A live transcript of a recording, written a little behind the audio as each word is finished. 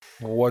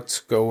What's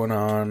going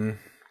on,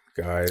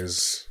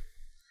 guys?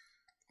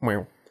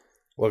 Wow.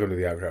 Welcome to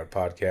the Outcrowd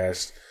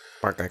Podcast.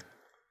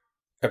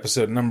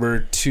 Episode number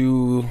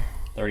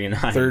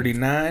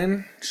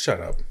 239.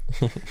 Shut up.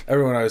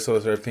 Everyone always told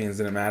us our opinions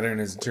didn't matter,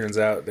 and as it turns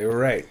out, they were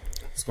right.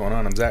 What's going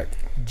on? I'm Zach.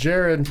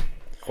 Jared.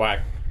 Quack.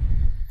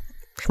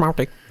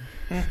 Schmalty.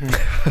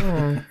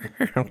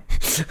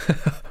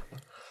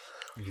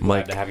 You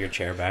glad to have your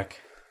chair back?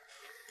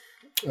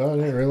 Oh, I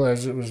didn't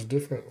realize it was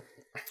different.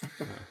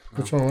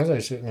 Which one was I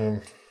sitting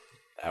in?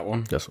 That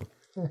one? This one.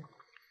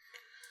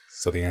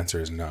 So the answer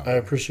is no. I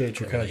appreciate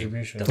your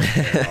contribution.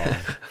 I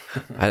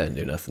didn't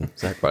do nothing.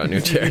 Zach brought a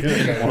new chair.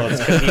 Well, it's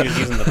because he was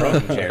using the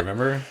broken chair,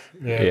 remember?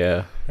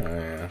 Yeah.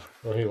 Yeah.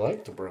 Well, he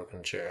liked the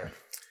broken chair.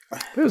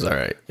 It was all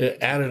right. It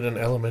added an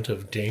element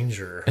of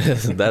danger.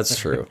 That's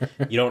true.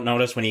 You don't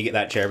notice when you get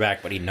that chair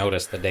back, but he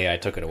noticed the day I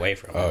took it away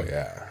from him. Oh,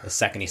 yeah. The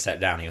second he sat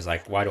down, he was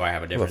like, why do I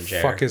have a The different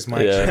chair? fuck is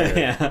my Yeah. chair?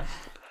 Yeah.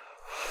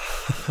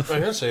 I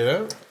didn't say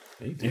that.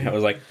 Yeah, it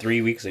was like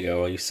 3 weeks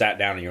ago. You sat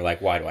down and you're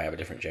like, why do I have a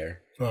different chair?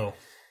 Oh.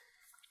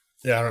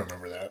 Yeah, I don't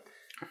remember that.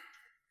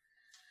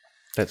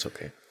 That's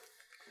okay.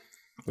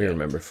 We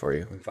remember for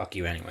you. Fuck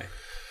you anyway.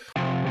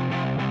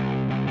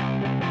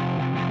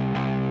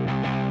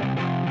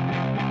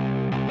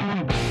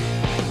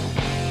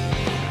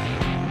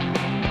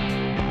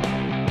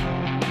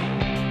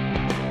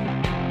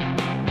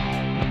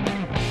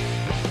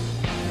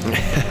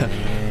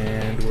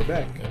 And we're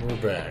back. And we're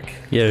back.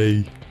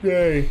 Yay.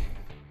 Yay.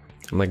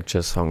 I'm like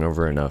just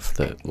hungover enough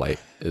that light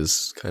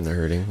is kind of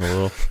hurting a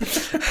little.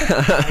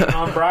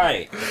 I'm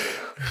bright.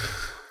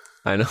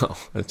 I know.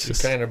 It's You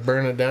just kind of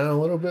burned it down a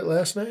little bit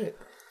last night.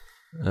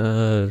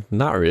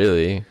 not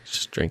really.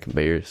 Just drinking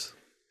beers.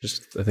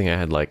 Just I think I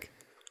had like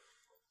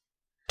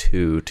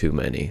too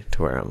many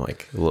to where I'm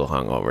like a little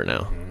hungover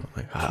now. I'm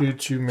like,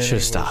 Too many. should've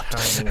was stopped.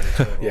 how many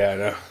total? Yeah, I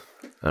know.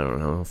 I don't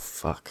know.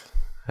 Fuck.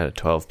 I had a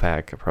 12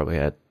 pack. I probably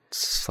had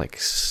like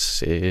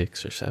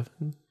 6 or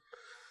 7.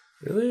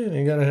 Really? And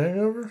you got a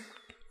hangover?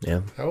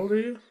 Yeah. How old are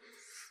you?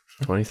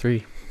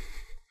 23.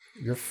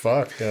 You're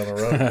fucked down the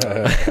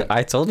road.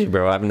 I told you,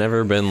 bro, I've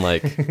never been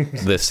like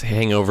this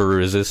hangover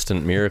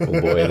resistant miracle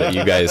boy that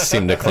you guys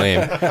seem to claim.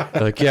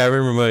 Like, yeah, I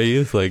remember my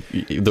youth. Like,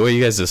 the way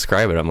you guys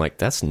describe it, I'm like,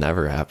 that's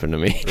never happened to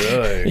me.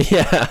 Really?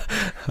 Yeah.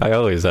 I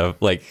always have,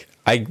 like,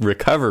 I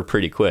recover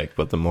pretty quick,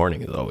 but the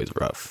morning is always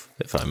rough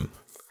if I'm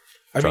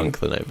drunk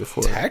the night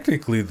before.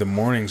 Technically, the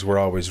mornings were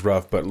always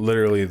rough, but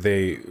literally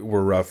they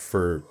were rough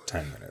for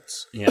 10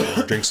 minutes.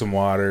 Yeah. Drink some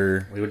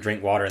water, We would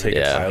drink water and take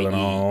then a Yeah.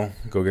 Tylenol,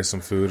 go get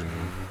some food, and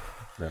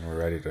then we're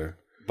ready to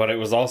But it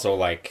was also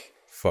like,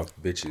 fuck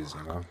bitches,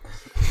 you know?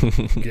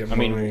 Get I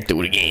mean, money.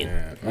 Do it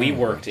again. Yeah. we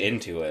worked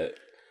into it.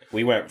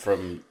 We went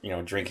from,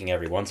 drinking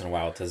every once in a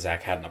while to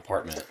Zach had an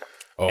apartment.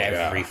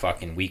 Every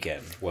fucking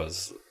weekend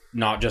was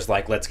not just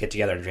like, let's get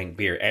together and drink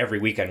beer. Every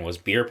weekend was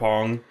beer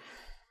pong,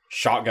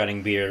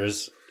 shotgunning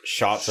beers,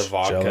 shots of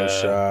vodka, Jello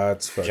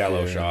shots. fuck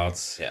Jello yeah.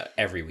 shots. Yeah,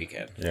 every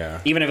weekend. Yeah.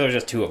 Even if it was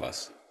just two of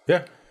us.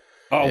 Yeah.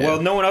 Oh,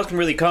 well, no one else can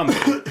really come.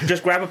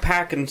 Just grab a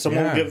pack and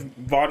someone Yeah. will give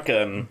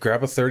vodka and...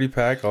 Grab a 30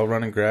 pack. I'll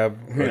run and grab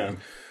Yeah.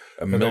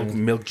 a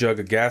milk jug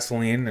of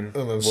gasoline and And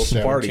then we'll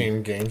 17 party.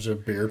 games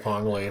of beer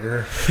pong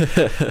later.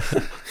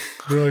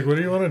 You're like, what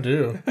do you want to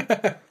do?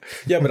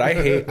 Yeah, but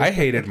I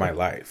hated my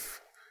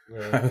life.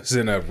 I was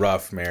in a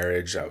rough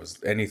marriage. I was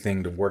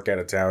anything to work out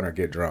of town or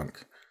get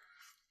drunk.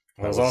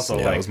 It was also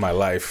That was my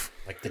life.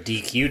 like the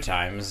DQ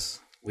times.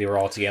 We were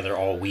all together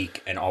all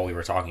week, and all we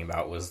were talking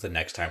about was the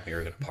next time we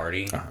were going to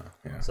party.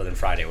 Yeah. So then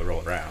Friday would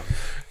roll around.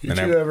 Did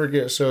you ever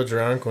get so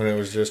drunk when it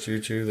was just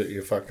you two that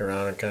you fucked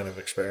around and kind of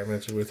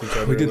experimented with each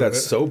other? We did a that little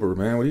sober,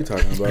 man. What are you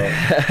talking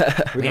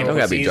about? You don't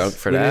gotta be drunk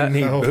for We that.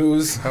 didn't need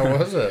booze. bit? How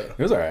was it?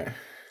 It was all right.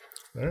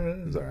 All right.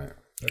 It was all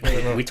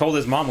right. We told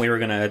his mom we were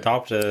going to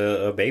adopt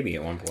a baby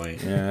at one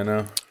point. Yeah, I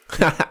know.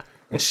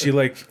 And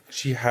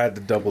she had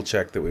to double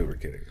check that we were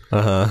kidding.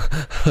 I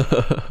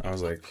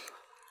was like,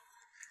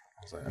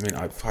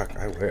 I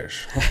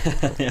wish.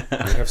 We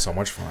have so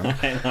much fun.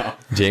 I know.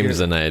 James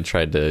and I had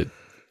tried to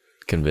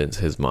convince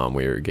his mom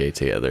we were gay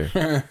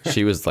together.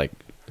 She was like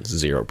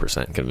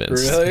 0%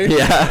 convinced. Really?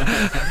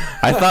 Yeah.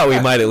 I thought we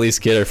might at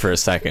least get her for a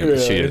second.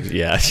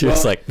 Really? She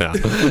was like, no.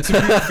 To be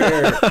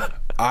fair,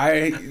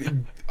 I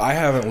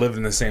haven't lived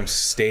in the same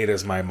state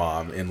as my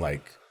mom in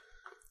like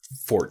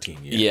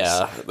 14 years.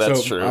 Yeah,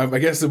 that's So, true. I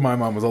guess that my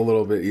mom was a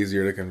little bit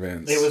easier to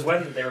convince. It was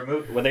when they were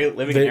moved. Were they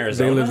living in They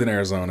Arizona? lived in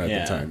Arizona at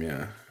Yeah. the time,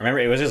 yeah. Remember,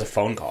 it was just a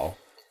phone call.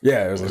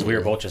 Yeah, it was Because we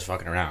were both just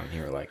fucking around. And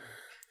you were like,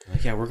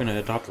 yeah, we're going to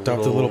adopt a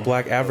little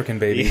black African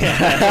baby.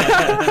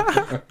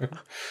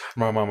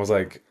 My mom was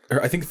like,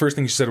 I think the first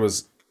thing she said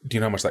was, do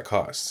you know how much that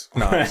costs?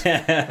 No.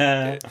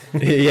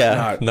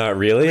 Yeah. Not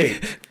really.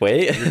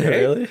 Wait.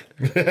 Really?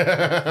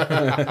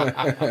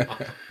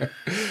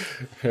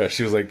 Yeah,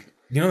 she was like,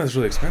 you know that's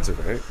really expensive,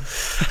 right?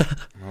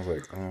 And I was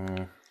like,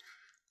 oh.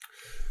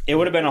 It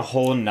would have been a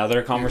whole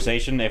nother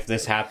conversation if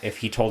this if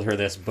he told her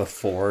this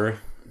before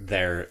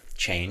their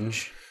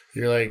change.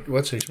 You're like,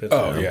 what's expensive?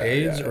 Oh, yeah,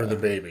 AIDS yeah, or the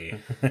baby?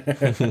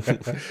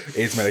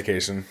 AIDS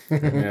medication.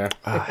 Yeah.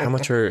 How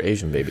much are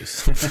Asian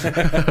babies?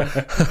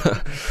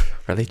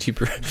 Are they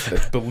cheaper?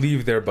 I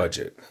believe their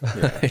budget.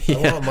 Yeah.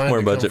 I want mine more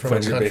to budget come from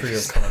a friendly country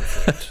of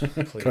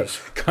conflict, please.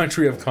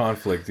 Country of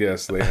conflict.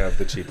 Yes, they have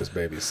the cheapest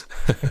babies.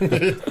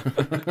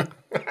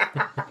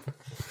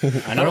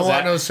 I don't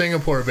want no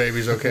Singapore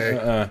babies,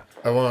 okay?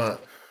 I want...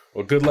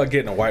 Well, good luck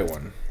getting a white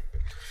one.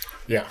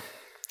 Yeah.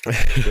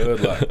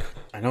 Good luck.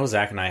 I know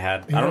Zach and I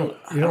had. You I don't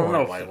don't know want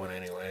a if, white one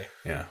anyway.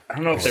 Yeah. I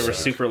don't know if they were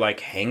super like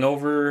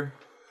hangover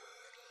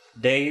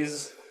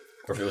days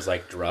or if it was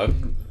like drug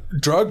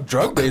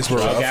days were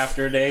rough.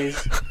 after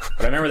days.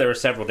 But I remember there were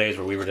several days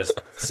where we were just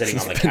sitting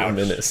on the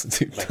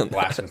couch, like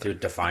blasting through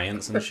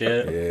Defiance and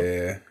shit.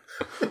 Yeah.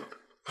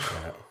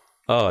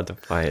 Oh,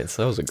 Defiance.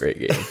 That was a great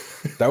game.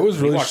 That was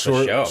really watched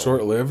the show.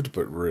 short-lived,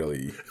 but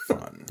really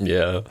fun.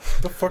 Yeah. What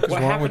the fuck is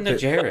What wrong happened with to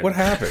Jared? What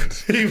happened?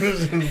 He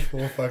was in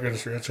full fucking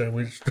stretch and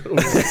we just...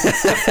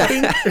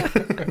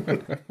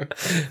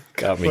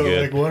 Got me But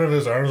good. like one of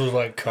his arms was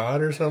like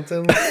caught or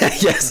something.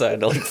 Yes, I had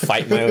to like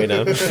fight my way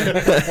down. It's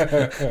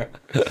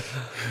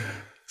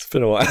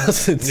been a while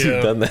since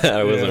you've done that.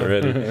 I wasn't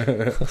ready.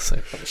 I was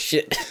like, oh,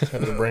 shit.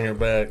 Had to bring it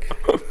back.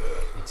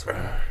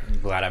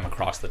 I'm glad I'm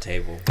across the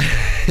table. Don't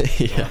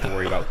have to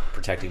worry about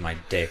protecting my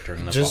dick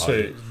during the Just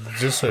pod.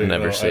 so you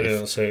Never know, safe. I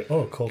didn't say,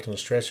 oh, Colton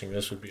stretching.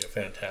 This would be a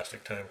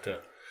fantastic time to...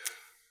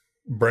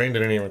 Brain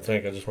didn't even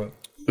think. I just went...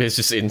 It's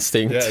just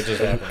instinct. Yeah, it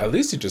just happened. At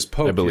least he just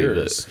poked I believe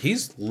yours. it.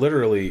 He's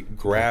literally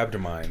grabbed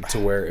mine to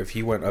where if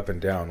he went up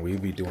and down,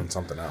 we'd be doing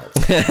something else.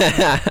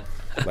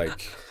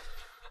 Like,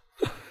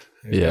 He's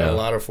got Yeah. a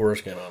lot of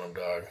foreskin on him,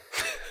 dog.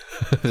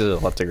 There's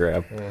a lot to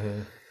grab.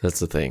 That's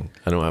the thing.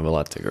 I don't have a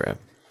lot to grab.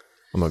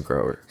 I'm a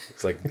grower.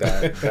 it's like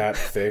that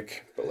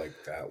thick, but like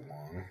that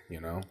long,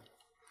 you know?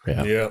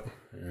 Yeah. Yep.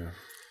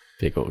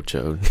 Big old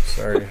chode.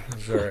 Sorry,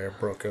 I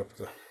broke up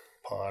the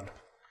pod.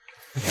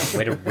 Yeah,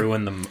 way to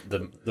ruin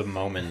the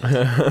moment,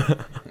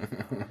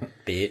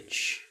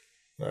 bitch.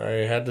 I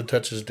had to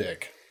touch his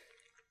dick.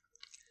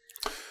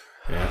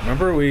 Yeah.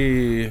 Remember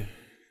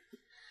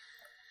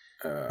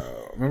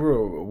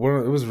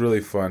it was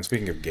really fun.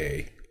 Speaking of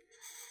gay.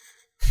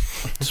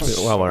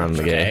 While we're on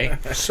the gay.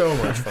 So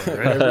much fun,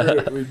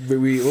 right?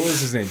 we what was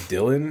his name?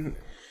 Dylan?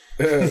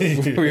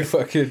 We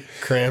fucking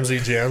Cramsey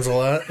jams a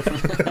lot.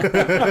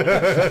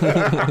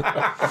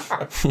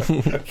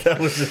 That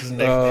was his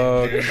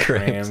nickname, dude.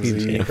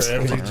 Cramsy.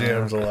 Cramsey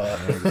jams a lot.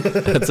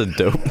 That's a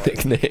dope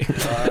nickname.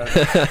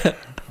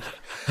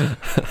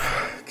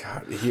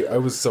 God,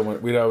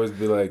 we'd always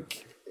be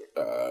like,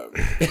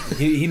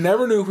 he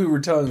never knew if we were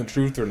telling the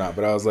truth or not,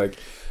 but I was like,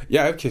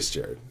 yeah, I've kissed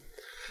Jared.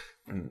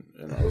 And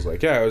I was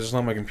like, yeah, I was just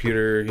on my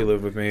computer. He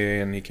lived with me,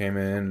 and he came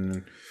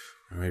in,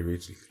 and he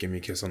gave me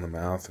a kiss on the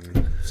mouth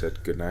and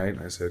said goodnight.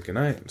 And I said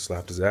goodnight and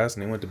slapped his ass,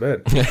 and he went to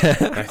bed.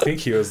 And I think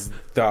he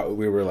thought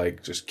we were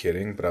like just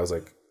kidding, but I was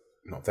like,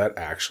 no, that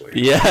actually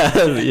Yeah.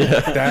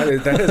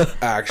 that has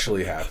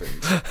actually happened.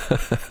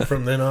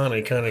 From then on,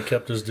 he kind of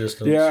kept his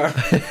distance. Yeah.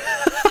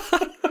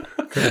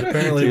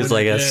 Apparently, He was when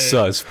like, you're that's gay-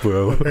 sus,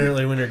 bro.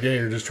 Apparently, when you're gay,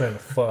 you're just trying to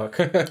fuck.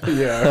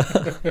 Yeah.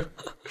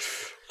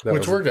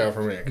 Which worked out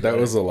for me. That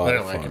was a lot I of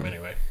don't like fun. him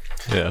anyway.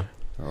 Yeah.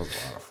 That was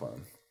a lot of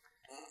fun.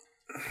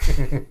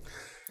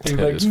 He's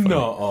like, is funny.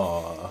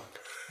 no,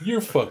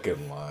 you're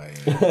fucking lying.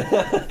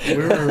 We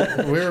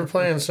were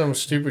playing some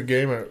stupid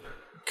game at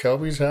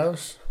Kelby's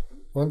house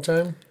one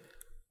time,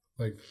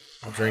 like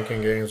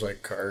drinking games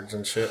like cards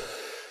and shit.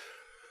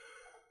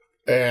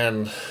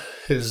 And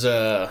his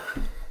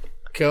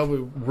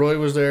Kelby, Roy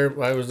was there,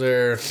 I was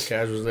there,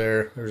 Kaz was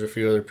there. There was a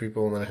few other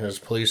people, and then his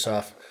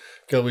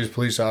Kelby's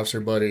police officer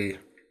buddy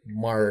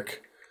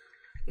Mark,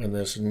 and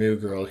this new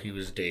girl he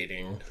was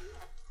dating.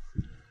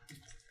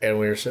 And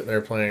we were sitting there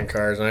playing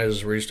cards, and I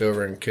just reached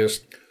over and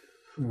kissed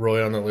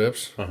Roy on the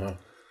lips.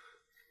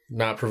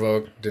 Not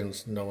provoked.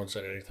 No one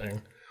said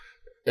anything.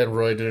 And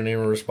Roy didn't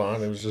even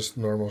respond. It was just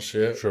normal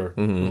shit. Sure.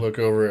 Look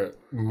over at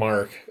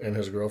Mark and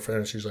his girlfriend,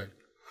 and she's like,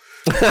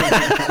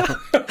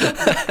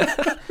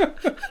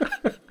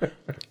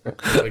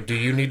 like, do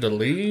you need to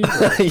leave?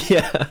 Or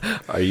Yeah.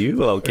 Are you is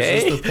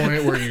okay? this the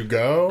point where you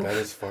go? That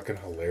is fucking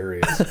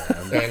hilarious,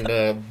 man.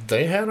 And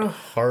they had a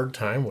hard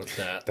time with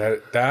that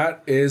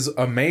That is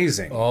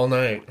amazing. all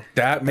night.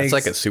 That makes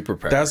It's like a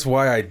superpower. That's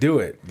why I do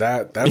it.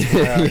 That's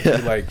why I be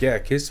like, yeah,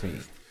 kiss me.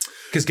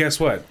 Because guess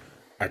what?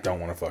 I don't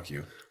want to fuck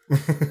you.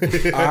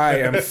 I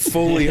am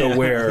fully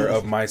aware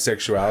of my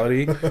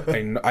sexuality.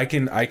 I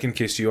can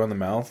kiss you on the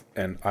mouth,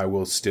 and I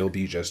will still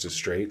be just as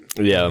straight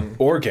Yeah.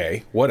 or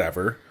gay,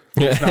 whatever.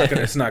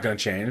 It's not gonna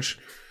change.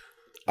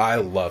 I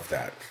love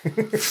that.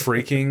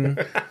 Freaking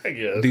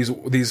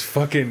these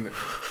fucking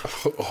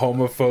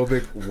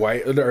homophobic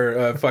white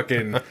or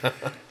fucking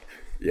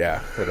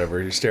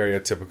whatever,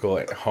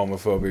 stereotypical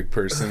homophobic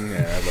person.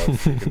 Yeah, I love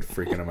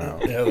freaking them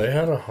out. Yeah, they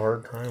had a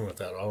hard time with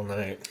that all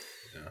night.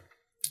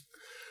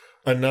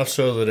 Enough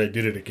so that I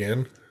did it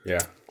again, Yeah,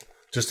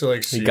 just to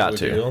like see got the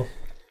to. deal.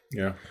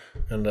 yeah.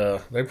 And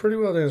they pretty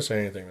well didn't say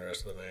anything the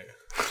rest of the night.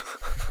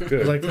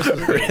 Good. Like, this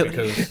is great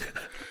because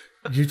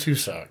you two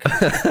suck.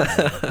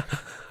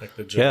 Like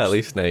the jokes, Yeah, at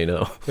least now you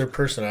know. their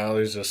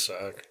personalities just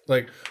suck.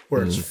 Like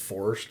where it's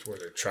forced, where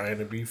they're trying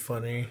to be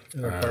funny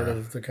in a part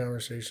of the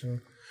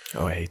conversation.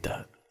 Oh, I hate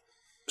that.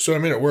 So I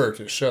mean, it worked.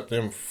 It shut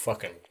them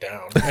fucking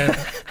down. And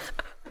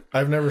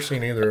I've never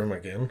seen either of them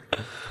again.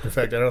 In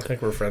fact, I don't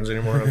think we're friends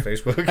anymore on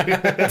Facebook.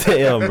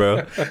 Damn,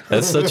 bro.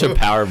 That's such a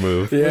power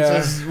move.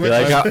 Yeah. You're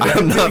like,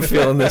 I'm not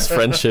feeling this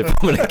friendship. I'm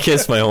going to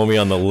kiss my homie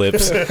on the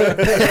lips.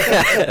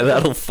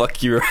 That'll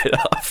fuck you right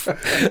off.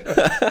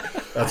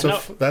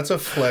 That's a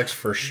flex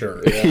for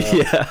sure.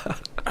 Yeah.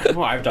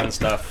 Well, I've done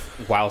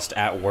stuff whilst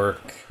at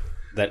work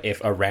that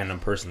if a random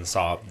person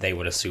saw, they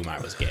would assume I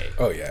was gay.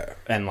 Oh yeah.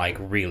 And like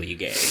really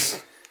gay.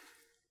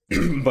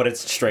 But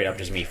it's straight up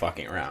just me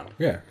fucking around.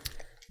 Yeah.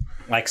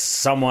 Like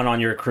someone on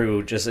your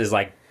crew just is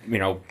like, you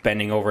know,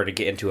 bending over to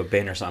get into a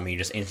bin or something. You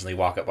just instantly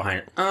walk up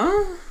behind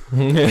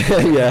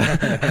it.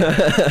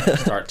 Yeah.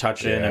 Start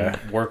touching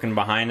and working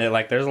behind it.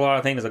 Like there's a lot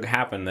of things that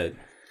happen that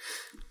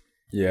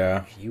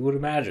Yeah. you would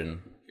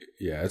imagine.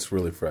 Yeah, it's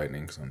really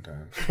frightening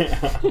sometimes.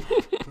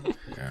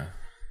 Yeah.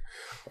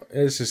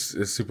 It's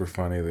super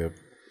funny.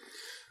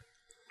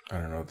 I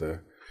don't know,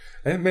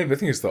 and maybe I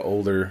think it's the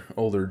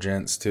older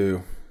gents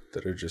too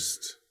that are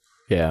just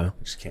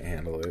can't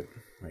handle it.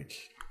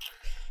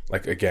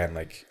 Like again,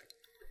 like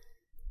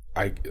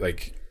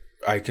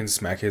I can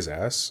smack his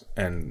ass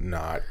and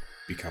not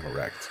become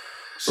erect.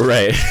 So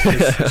Right.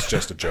 it's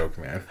just a joke,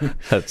 man.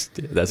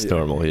 That's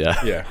normal,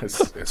 yeah. Yeah,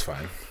 it's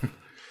fine.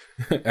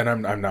 And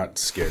I'm not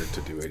scared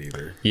to do it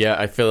either. Yeah,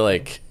 I feel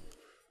like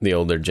the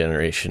older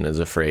generation is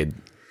afraid,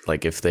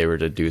 like if they were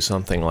to do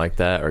something like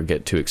that or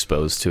get too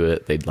exposed to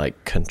it, they'd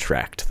like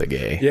contract the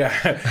gay. Yeah.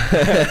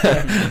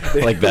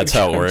 Like that's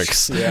how it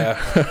works. Yeah.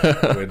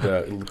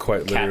 Would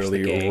quite Catch the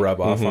literally gay. rub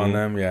off on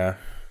them. Yeah.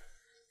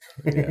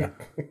 Yeah.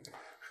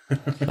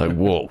 Like,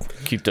 whoa,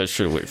 keep that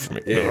shit away from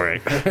me. All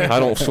right. I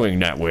don't swing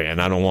that way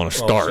and I don't want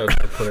to All of a start.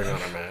 sudden they're putting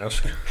on a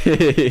mask.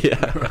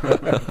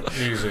 Yeah.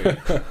 Easy.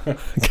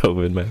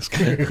 COVID mask.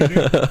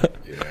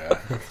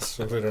 Yeah.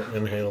 So they don't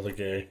inhale the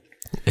gay.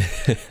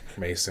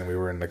 Mason, we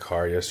were in the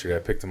car yesterday. I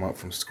picked him up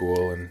from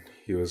school and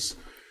he was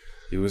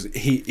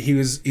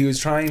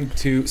trying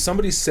to,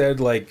 somebody said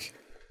like,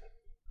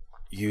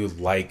 you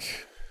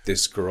like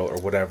this girl or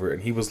whatever,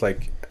 and he was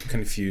like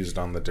confused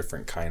on the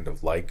different kind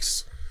of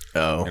likes.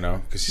 Oh. You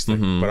know, because he's like,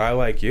 but I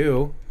like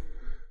you.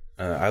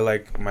 I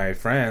like my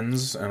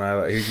friends, and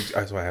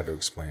that's why I had to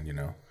explain. You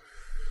know,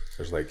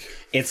 there's like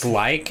It's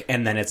like,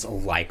 and then it's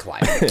like.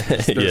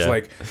 there's Yeah.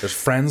 like there's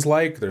friends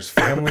like, there's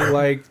family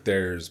like,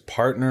 there's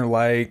partner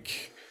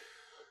like,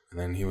 and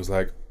then he was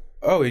like,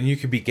 oh, and you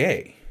could be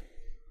gay,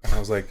 and I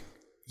was like,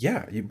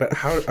 yeah, but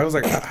how? I was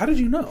like, how did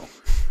you know?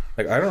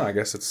 Like, I don't know. I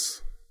guess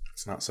it's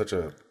not such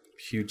a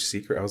huge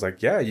secret. I was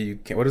like, yeah, you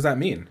can't. What does that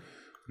mean?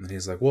 And then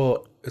he's like,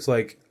 well, it's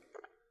like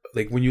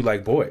when you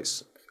like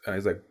boys. And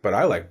he's like, but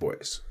I like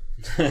boys.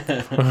 Like,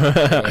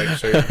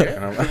 so you're gay.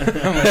 And I'm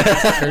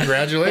like,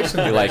 Congratulations.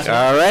 You're like,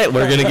 all right,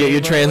 we're going to get you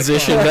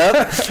transitioned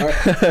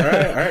up.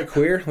 all right,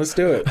 queer, let's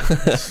do it.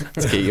 Let's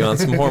get you on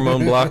some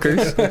hormone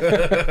blockers.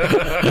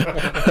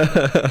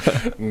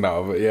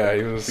 No, but yeah,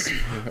 he was.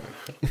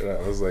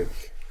 I was like,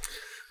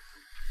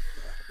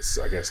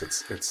 I guess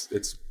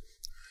it's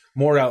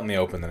more out in the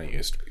open than it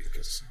used to be,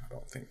 because I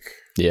don't think.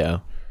 Yeah.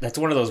 That's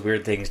one of those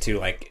weird things too,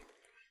 like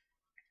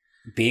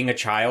being a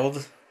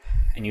child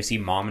and you see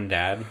mom and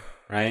dad,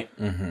 right?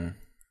 Mm-hmm.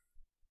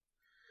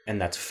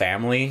 And that's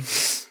family.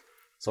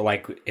 So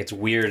like it's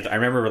weird. I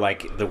remember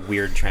like the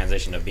weird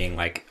transition of being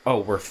like, oh,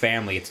 we're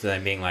family, to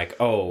then being like,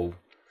 oh,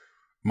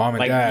 Mom and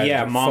like dad.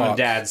 yeah, mom and fuck.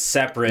 dad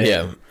separate.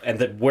 Yeah. And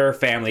that we're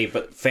family,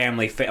 but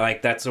family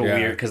like that's so Yeah.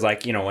 weird because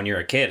like, you know, when you're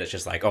a kid, it's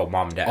just like, oh,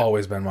 mom and dad.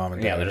 Always been mom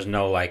and dad. Yeah,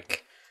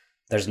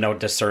 there's no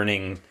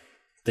discerning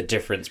the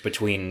difference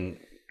between,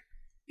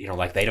 you know,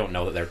 like they don't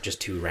know that they're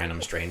just two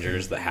random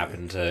strangers that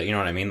happen to, you know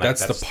what I mean? Like,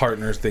 that's the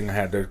partners thing I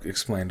had to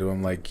explain to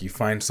him. Like, you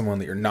find someone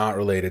that you're not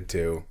related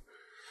to,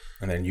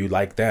 and then you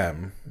like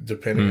them,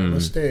 Depending on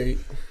the state.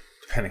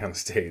 depending on the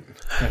state.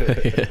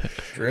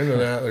 If you're into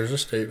that, there's a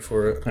state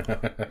for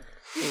it.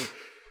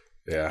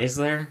 Yeah. Is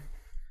there?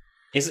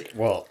 Is it?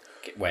 Well,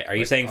 wait. Are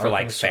you saying for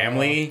like Arkansas.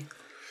 family?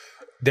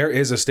 There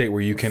is a state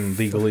where you can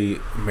legally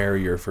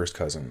marry your first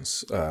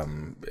cousins.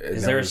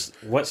 Is there?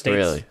 What states?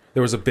 Really?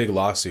 There was a big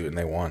lawsuit and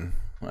they won.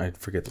 I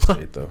forget the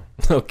state though.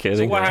 No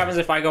kidding. What happens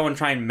if I go and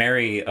try and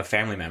marry a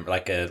family member?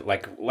 Like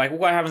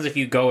what happens if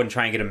you go and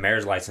try and get a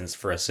marriage license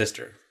for a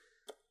sister?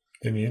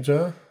 In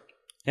Utah,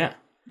 Yeah,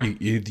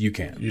 You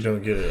can't. you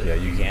don't get it. Yeah,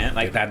 you you can't.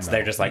 Like that's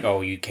they're just like,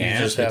 oh, you You can't.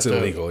 just have It's to,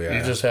 illegal, yeah.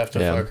 You just have to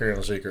Yeah. fuck her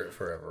in secret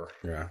forever.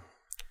 Yeah.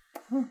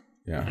 I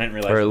Yeah. didn't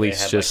realize. Or that at they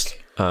least had, just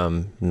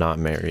like- not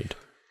married.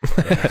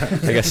 I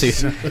guess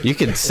you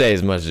can say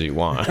as much as you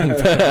want.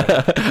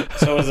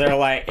 So is there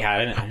like? Yeah,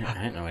 I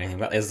didn't know anything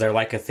about. Is there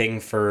like a thing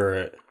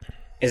for?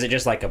 Is it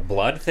just like a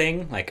blood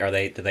thing? Like, do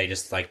they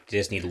just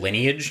need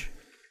lineage?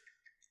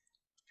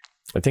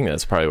 I think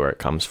that's probably where it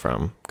comes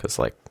from, because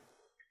like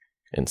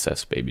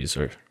incest babies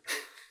are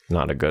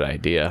not a good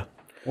idea.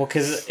 Well,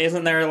 because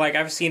isn't there, like,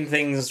 I've seen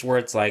things where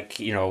it's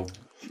like,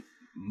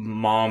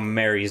 mom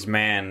marries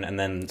man and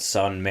then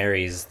son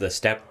marries the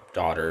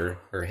stepdaughter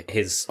or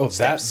his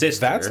stepsister.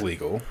 That's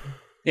legal.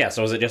 Yeah,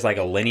 so is it just like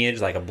a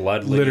lineage, like a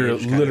blood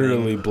lineage?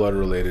 Literally blood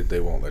related, they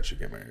won't let you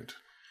get married.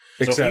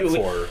 Except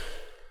for a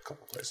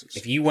couple places.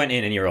 If you went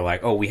in and you were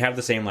like, oh, we have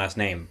the same last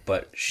name,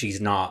 but she's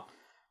not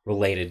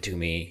related to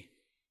me,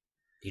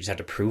 you just have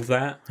to prove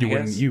that? You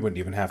wouldn't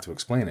even have to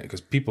explain it,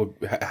 because people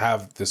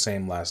have the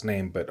same last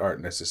name but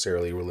aren't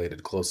necessarily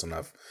related close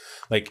enough.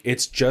 Like,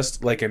 it's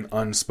just like an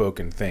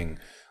unspoken thing.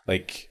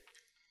 Like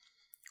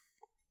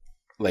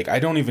I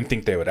don't even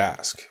think they would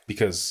ask,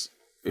 because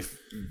if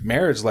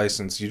marriage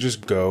license, you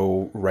just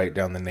go write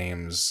down the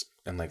names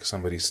and like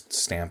somebody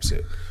stamps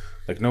it.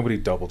 Like, nobody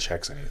double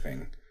checks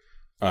anything.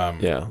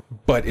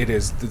 But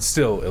it's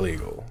still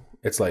illegal.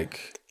 It's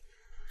like,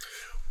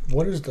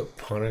 what is the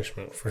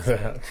punishment for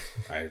that?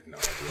 I have no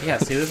idea. Yeah,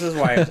 see, this is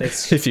why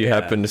it's... If you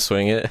happen to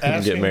swing it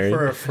and get married.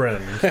 For a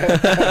friend.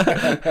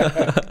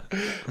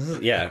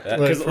 Yeah,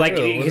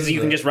 because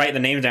you can just write the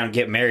names down,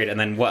 get married, and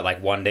then what?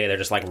 Like, one day they're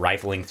just like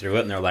rifling through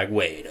it, and they're like,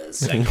 "Wait a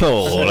second,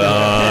 hold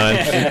on."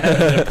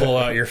 And pull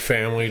out your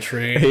family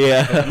tree.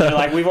 Yeah, and they're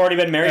like, "We've already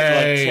been married for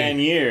like 10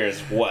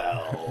 years."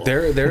 Well,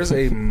 there's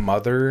a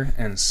mother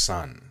and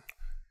son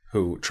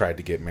who tried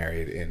to get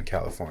married in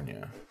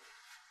California,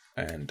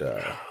 and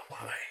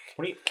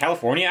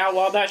California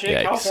outlawed that shit?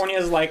 Yikes. California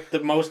is like the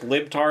most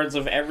libtards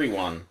of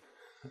everyone.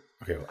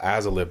 okay, well,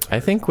 as a libtard, I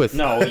think with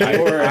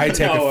I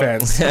take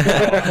offense.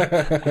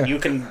 You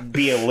can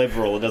be a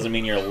liberal. It doesn't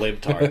mean you're a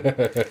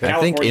libtard.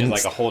 California is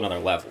like a whole other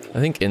level. I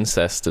think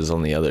incest is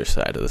on the other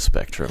side of the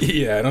spectrum.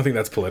 Yeah, I don't think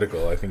that's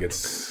political. I think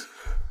it's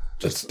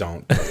just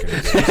don't. That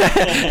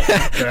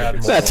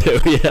too.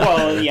 Yeah.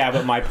 Well, yeah,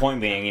 but my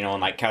point being, in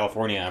like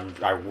California,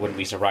 I wouldn't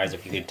be surprised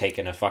if you could take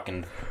in a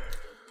fucking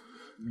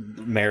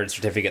marriage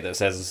certificate that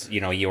says,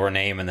 your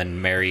name, and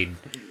then married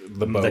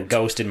the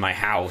ghost in my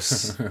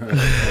house.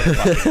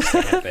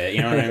 Stamp it,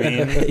 you know what I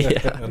mean?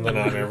 Yeah. And then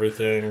on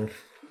everything,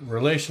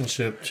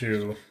 relationship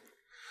to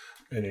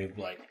any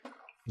like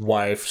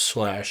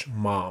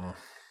wife/mom.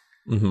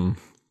 Mm-hmm.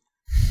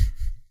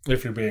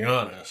 If you're being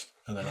honest,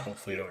 and then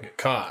hopefully you don't get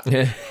caught.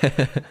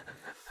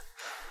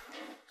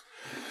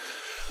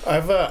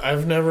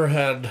 I've never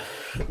had.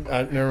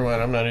 Never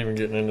mind. I'm not even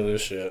getting into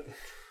this shit.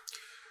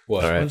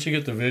 What? All right. Once you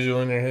get the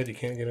visual in your head, you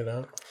can't get it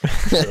out.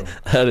 So,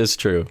 That is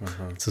true.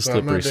 It's a slippery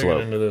I'm not digging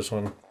slope. into this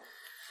one. Have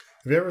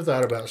you ever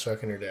thought about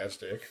sucking your dad's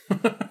dick?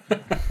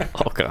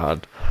 Oh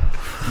God.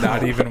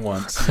 Not even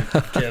once.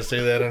 Can't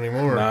say that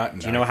anymore.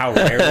 Do you know how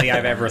rarely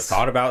I've ever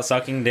thought about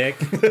sucking dick?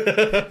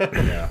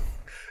 Yeah.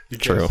 You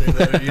can't say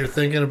that. You're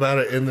thinking about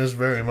it in this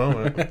very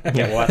moment.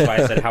 Yeah, well, that's why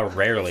I said how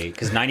rarely.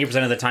 Because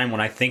 90% of the time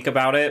when I think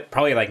about it,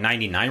 probably like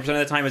 99% of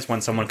the time, it's when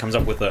someone comes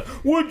up with a,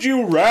 would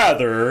you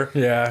rather?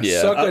 Yeah.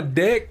 Suck a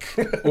dick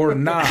or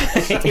not.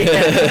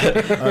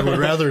 I would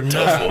rather not.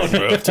 Tough one,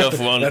 bro. Tough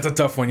one. That's a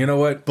tough one. You know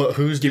what? But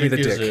whose Give me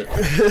dick the is dick.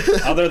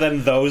 it? Other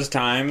than those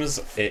times,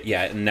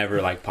 it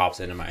never like pops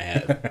into my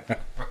head.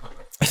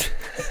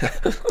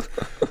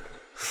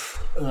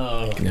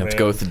 Oh, You have to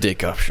go with the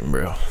dick option,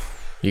 bro.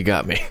 You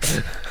got me.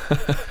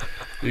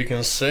 You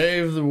can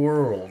save the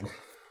world,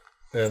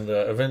 and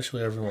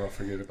eventually everyone will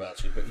forget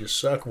about you. But you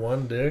suck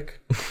one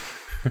dick,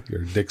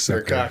 You're a dick you're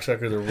a sucker.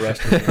 cocksucker the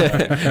rest of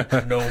the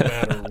time, no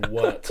matter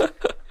what.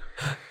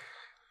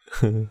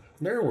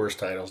 There are worse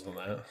titles than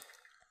that.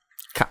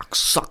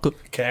 Cocksucker.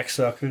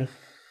 Cacksucker.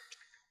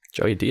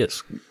 Joey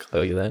Diaz.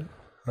 Call you that?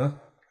 Huh?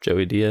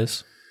 Joey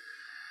Diaz.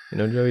 You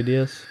know Joey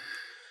Diaz?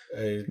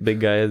 Big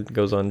guy that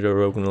goes on Joe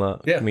Rogan a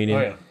lot. Yeah. Comedian.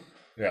 Oh,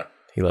 yeah.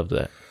 He loved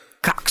that.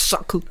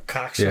 Cocksucker.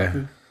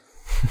 Cocksucker.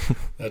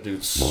 That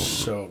dude's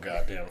so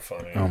goddamn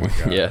funny. Oh my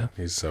god. Yeah.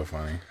 He's so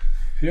funny.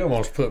 He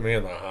almost put me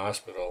in the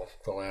hospital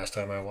the last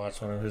time I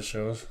watched one of his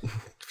shows.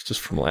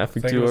 Just from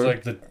laughing I think too it was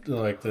hard.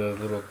 like the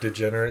little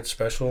Degenerate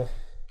special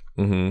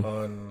Mm-hmm.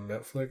 on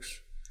Netflix.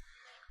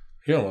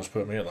 He almost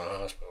put me in the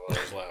hospital. I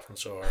was laughing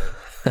so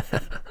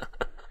hard.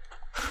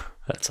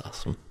 That's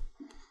awesome.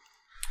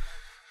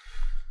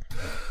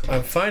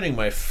 I'm finding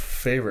my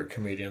favorite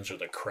comedians are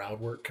the crowd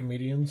work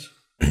comedians.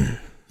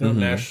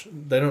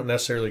 They don't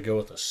necessarily go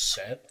with a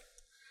set.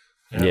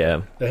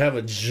 Yeah. They have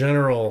a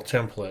general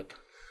template,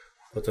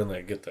 but then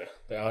they get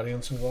the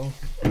audience involved.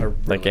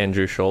 Like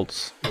Andrew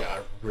Schultz. Yeah,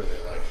 I really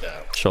like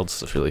that.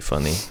 Schultz is really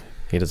funny.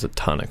 He does a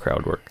ton of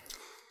crowd work.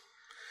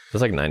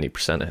 That's like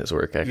 90% of his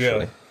work, actually.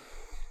 Yeah.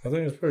 I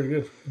think it's pretty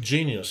good.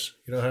 Genius.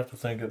 You don't have to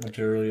think of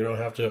material. You don't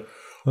have to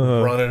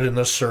run it in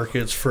the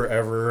circuits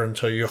forever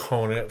until you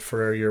hone it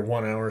for your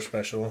 1 hour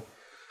special.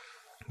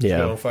 Yeah.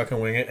 Don't fucking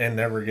wing it and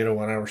never get a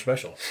 1 hour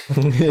special.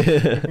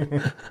 Yeah.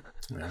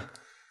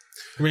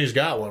 I mean, he's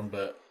got one,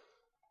 but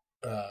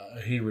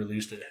he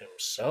released it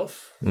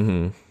himself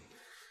Mm-hmm.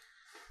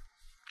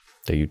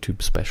 The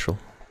YouTube special.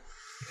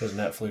 because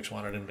Netflix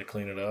wanted him to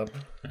clean it up.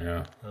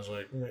 Yeah. I was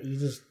like, you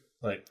just,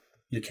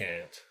 you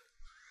can't.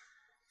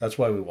 That's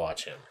why we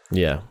watch him.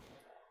 Yeah.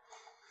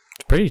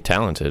 It's pretty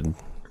talented.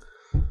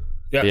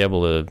 Yeah. Be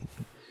able to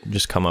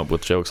just come up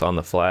with jokes on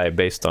the fly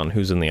based on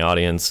who's in the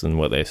audience and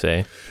what they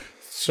say.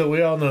 So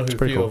we all know who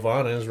pretty Theo cool.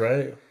 Von is,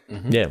 right?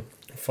 Mm-hmm. Yeah.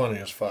 Funny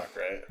as fuck,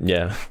 right?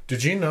 Yeah.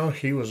 Did you know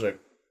he was a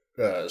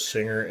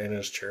singer in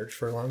his church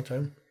for a long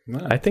time?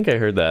 I think I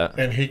heard that.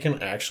 And he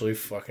can actually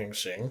fucking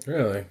sing.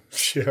 Really?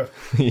 Yeah.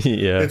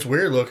 Yeah. It's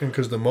weird looking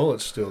because the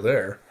mullet's still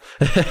there.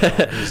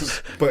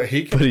 But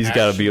he's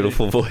got a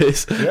beautiful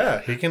voice.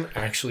 Yeah, he can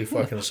actually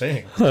fucking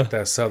sing.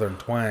 That southern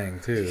twang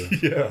too.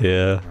 Yeah.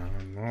 Yeah.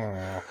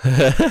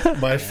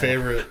 My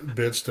favorite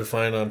bits to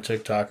find on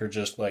TikTok are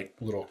just like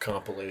little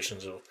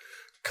compilations of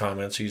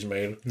comments he's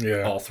made,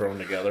 all thrown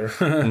together.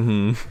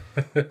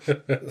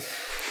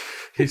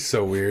 He's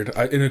so weird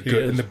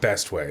in the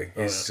best way.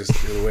 He's just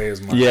the way his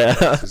mind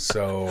is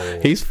so.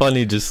 He's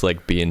funny, just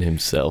like being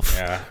himself.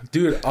 Yeah,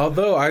 dude.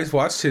 Although I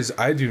watched his,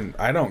 I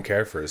don't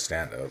care for his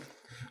stand up.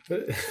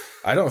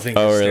 I don't think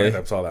his stand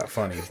up's all that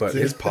funny, but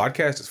his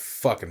podcast is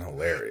fucking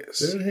hilarious.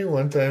 Didn't he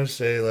one time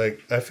say, like,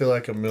 I feel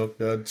like a milk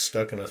dud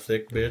stuck in a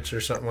thick bitch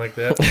or something like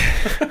that?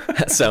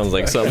 That sounds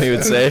like something he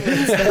would say.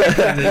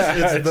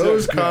 It's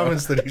those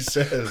comments that he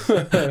says.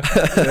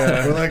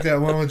 Or like that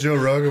one with Joe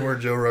Rogan where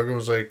Joe Rogan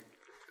was like,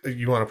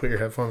 you want to put your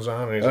headphones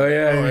on? And he's like,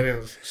 I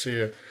didn't see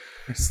you.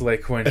 It's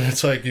like when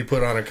it's like you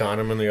put on a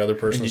condom and the other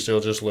person's still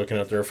just looking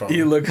at their phone.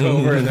 You look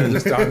over and they're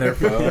just on their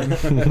phone.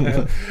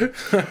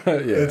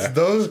 It's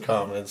those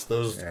comments,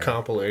 those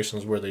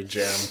compilations where they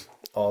jam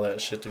all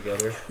that shit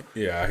together.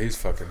 Yeah, he's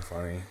fucking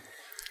funny.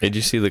 Did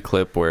you see the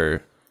clip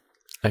where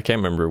I can't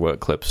remember what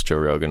clips Joe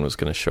Rogan was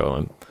going to show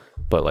him,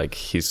 but like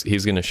he's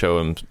going to show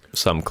him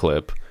some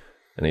clip,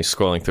 and he's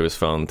scrolling through his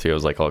phone.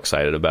 Theo's like all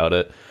excited about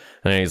it,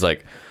 and then he's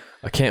like,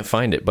 I can't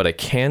find it, but I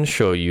can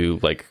show you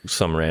like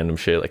some random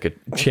shit, like a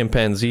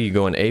chimpanzee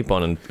going ape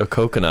on a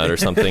coconut or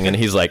something. And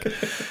he's like,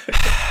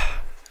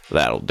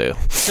 that'll do.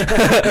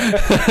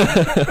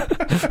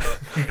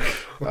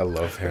 I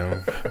love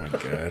him. Oh my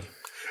God.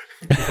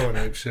 Going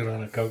ape shit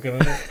on a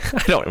coconut?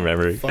 I don't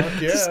remember. Fuck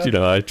yeah. Just,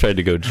 I tried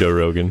to go Joe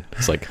Rogan.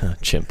 It's like,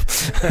 chimp.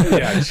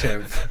 Yeah,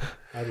 chimp.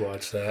 I'd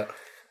watch that.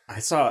 I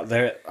saw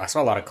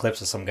a lot of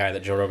clips of some guy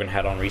that Joe Rogan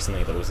had on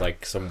recently that was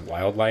like some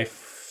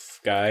wildlife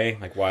guy,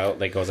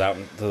 like goes out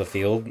into the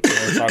field and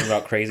we're talking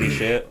about crazy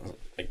shit.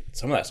 Like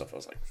some of that stuff I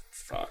was like,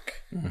 fuck.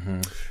 Mm-hmm.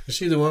 You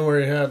see the one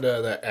where he had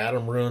that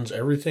Adam Ruins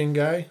Everything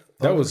guy?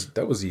 That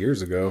was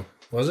years ago.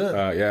 Was it?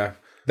 Yeah.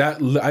 That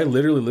I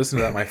literally listened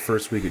to that my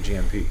first week at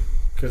GMP.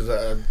 Because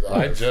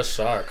I just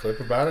saw a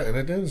clip about it and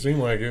it didn't seem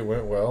like it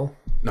went well.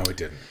 No, it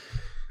didn't.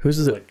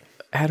 Who's it?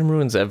 Adam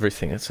Ruins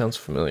Everything. It sounds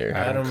familiar.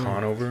 Adam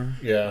Conover.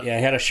 Yeah. Yeah,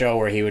 he had a show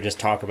where he would just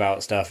talk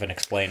about stuff and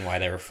explain why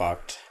they were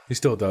fucked. He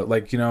still does.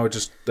 Like,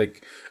 just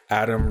like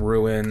Adam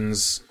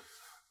Ruins.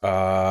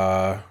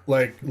 Like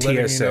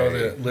letting TSA. you know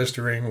that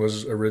Listerine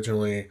was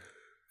originally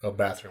a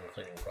bathroom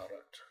cleaning product.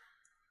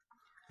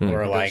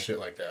 Or like shit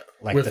like that.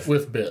 Like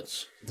with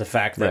bits. The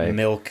fact that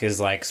milk is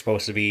like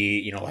supposed to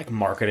be, like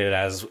marketed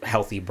as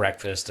healthy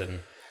breakfast and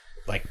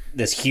like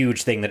this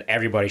huge thing that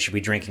everybody should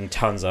be drinking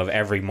tons of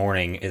every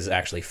morning is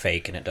actually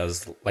fake, and it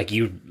does, like,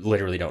 you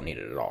literally don't need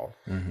it at all.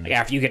 Mm-hmm. Like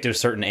after you get to a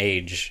certain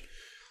age,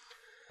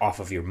 off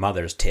of your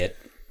mother's tit,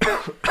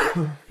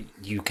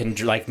 you can,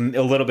 like,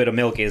 a little bit of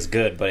milk is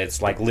good, but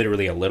it's like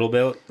literally a little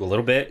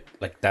bit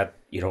like that.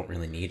 You don't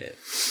really need it.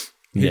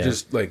 He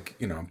just like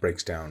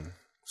breaks down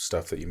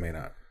stuff that you may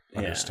not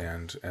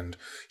understand, and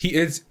it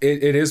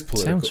is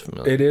political. Sounds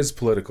familiar. It is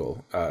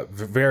political,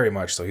 very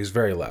much so. He's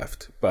very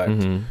left, but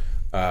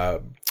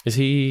is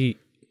he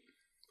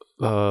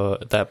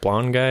that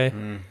blonde guy?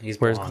 He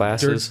wears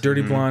glasses.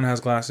 Dirty blonde, has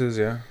glasses.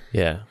 Yeah.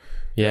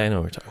 I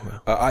know what you're talking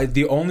about.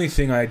 The only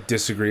thing I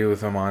disagree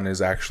with him on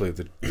is actually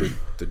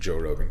the Joe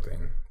Rogan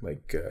thing.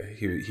 Like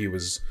he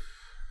was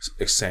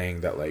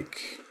saying that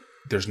like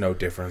there's no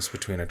difference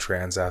between a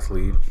trans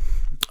athlete.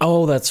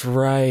 Oh, that's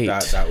right.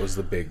 That was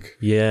the big.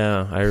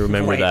 Yeah, I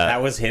remember that.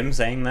 That was him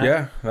saying that.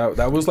 Yeah,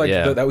 that was like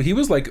he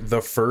was like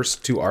the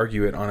first to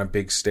argue it on a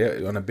big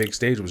stage. On a big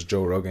stage was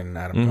Joe Rogan and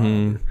Adam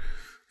Conover.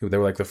 They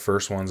were like the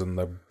first ones in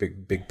the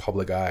big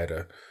public eye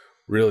to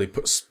really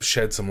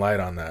shed some light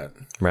on that.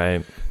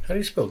 Right. How do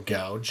you spell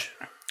gouge?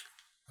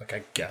 Like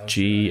I gouge.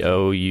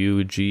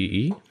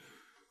 Gouge.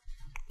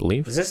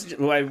 Believe. Is this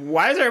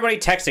why is everybody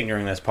texting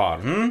during this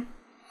pod?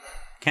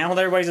 Can't hold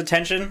everybody's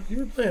attention. You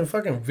were playing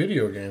fucking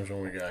video games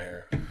when we got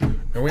here,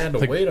 and we had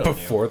to wait on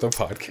before the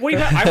podcast. What do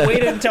you got? I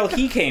waited until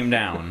he came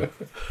down.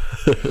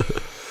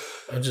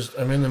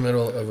 I'm in the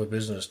middle of a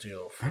business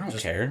deal. I don't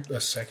care.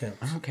 A second.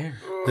 I don't care.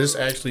 This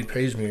actually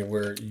pays me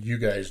where you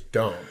guys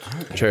don't.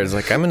 Jared's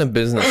like, I'm in a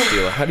business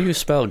deal. How do you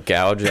spell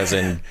gouge as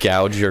in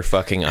gouge your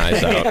fucking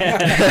eyes out?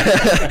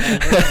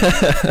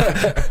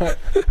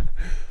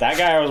 That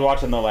guy I was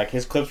watching though, like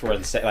his clips were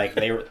insane. Like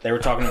they were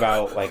talking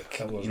about like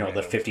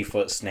the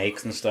 50-foot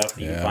snakes and stuff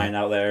that you can find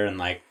out there, and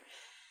like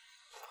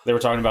they were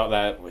talking about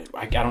that.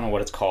 I don't know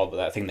what it's called, but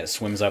that thing that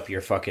swims up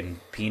your fucking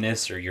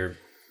penis or your,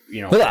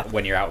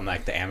 when you're out in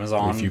like the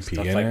Amazon and stuff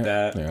like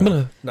that.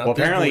 Yeah. Well,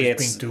 apparently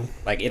it's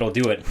like it'll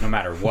do it no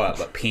matter what,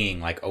 but peeing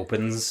like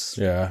opens.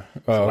 Yeah.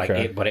 Oh,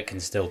 okay. But it can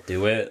still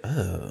do it.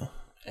 Oh.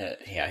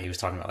 yeah, he was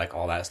talking about like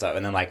all that stuff,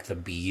 and then like the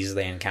bees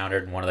they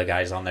encountered. And one of the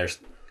guys on their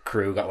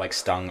crew got like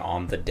stung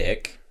on the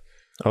dick.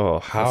 Oh,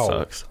 How?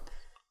 that sucks.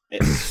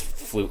 It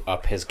flew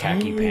up his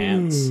khaki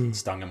pants,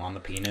 stung him on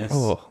the penis.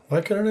 Oh, Why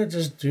couldn't I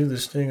just do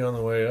this thing on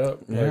the way up?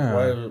 Like, Yeah.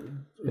 why?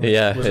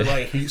 yeah. Was it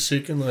like heat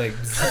seeking? Like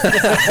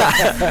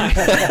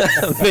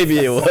Maybe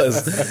it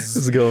was.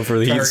 It's going for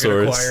the heat target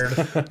source.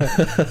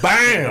 acquired.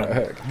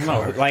 Bam!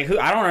 No, like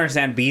I don't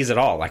understand bees at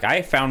all. Like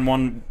I found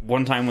one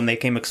time when they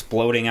came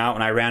exploding out,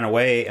 and I ran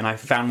away, and I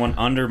found one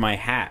under my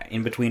hat,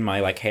 in between my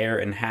like hair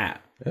and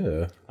hat.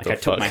 Yeah. Like I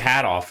took my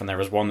hat off, and there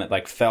was one that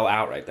like fell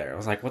out right there. I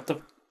was like, what the.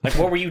 Like,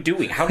 what were you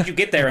doing? How did you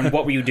get there, and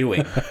what were you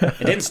doing? It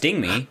didn't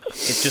sting me.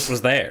 It just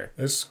was there.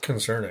 It's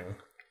concerning,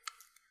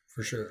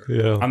 for sure.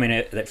 Yeah. I mean,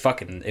 it that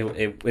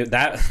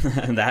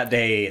that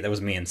day, that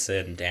was me and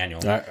Sid and Daniel.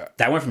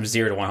 That went from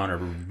 0 to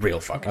 100 real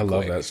fucking I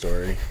love quick. that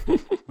story.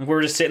 We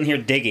were just sitting here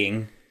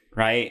digging,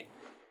 right?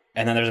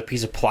 And then there's a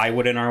piece of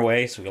plywood in our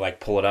way, so we like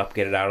pull it up,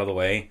 get it out of the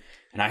way.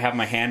 And I have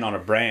my hand on a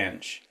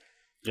branch,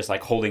 just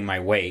like holding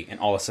my weight, and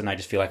all of a sudden I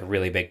just feel like a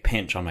really big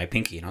pinch on my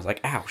pinky. And I was like,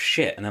 ow,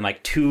 shit. And then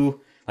like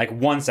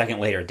 1 second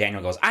later,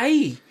 Daniel goes,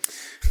 "Aye!"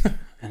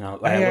 And I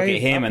look at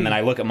him, and then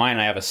I look at mine,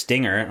 and I have a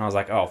stinger, and I was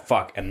like, "Oh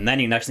fuck!" And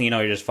then next thing you know,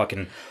 you're just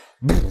fucking.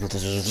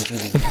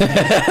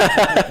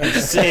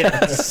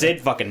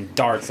 Sid fucking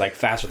darts like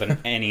faster than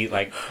any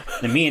like.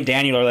 And me and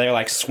Daniel are there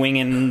like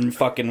swinging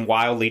fucking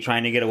wildly,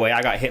 trying to get away.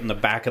 I got hit in the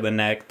back of the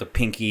neck, the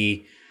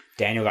pinky.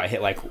 Daniel got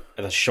hit like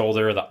the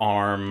shoulder, the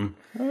arm.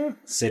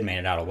 Sid made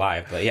it out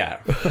alive, but yeah,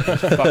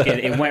 fucking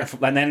it went.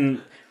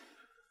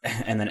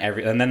 And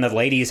then the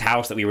lady's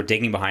house that we were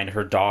digging behind,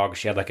 her dog,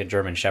 she had like a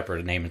German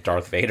Shepherd named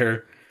Darth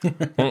Vader.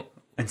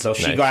 And so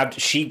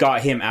she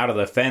got him out of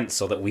the fence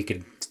so that we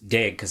could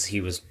dig, because he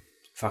was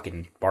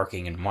fucking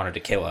barking and wanted to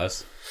kill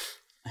us.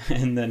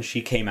 And then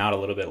she came out a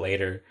little bit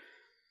later,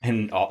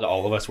 and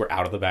all of us were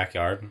out of the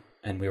backyard,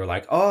 and we were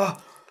like,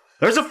 "Oh,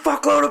 there's a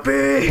fuckload of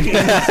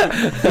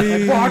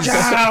bees! Watch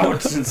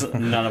out!" Since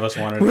none of us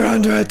wanted. We're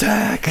under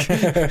attack.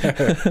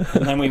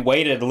 And then we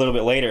waited a little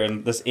bit later,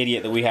 and this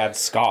idiot that we had,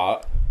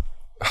 Scott,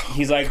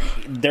 he's like,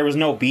 there was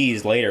no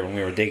bees later when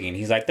we were digging.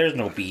 He's like, there's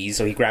no bees.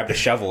 So he grabbed a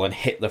shovel and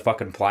hit the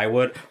fucking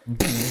plywood.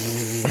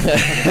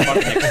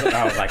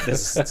 I was like,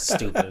 this is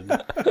stupid.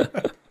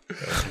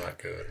 That's not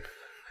good.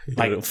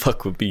 I don't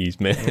fuck with bees,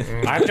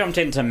 man. I've jumped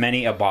into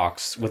many a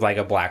box with like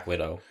a black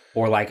widow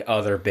or like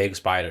other big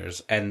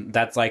spiders. And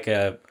that's like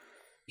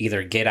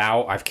either get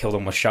out. I've killed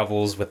them with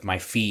shovels with my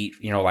feet.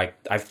 You know, like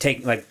I've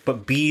taken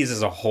but bees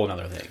is a whole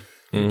nother thing.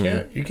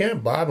 You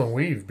can't bob and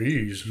weave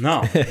bees.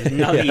 No, there's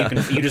nothing you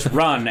can. You just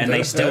run and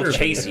they still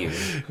chase you.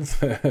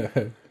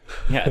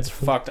 Yeah, it's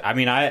fucked. I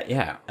mean,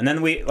 and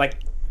then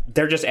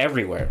they're just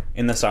everywhere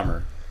in the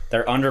summer.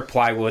 They're under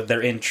plywood. They're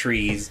in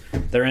trees.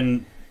 They're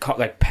in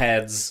like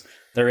PEDs.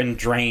 They're in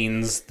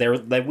drains.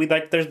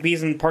 There's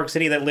bees in Park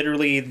City that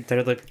literally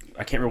they're like,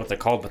 I can't remember what they're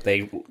called, but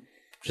they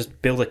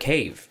just build a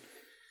cave.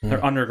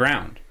 They're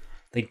underground.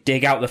 They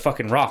dig out the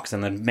fucking rocks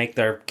and then make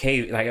their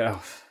cave. Like,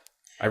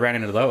 I ran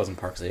into those in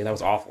Park City. That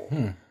was awful.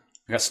 I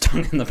got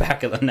stung in the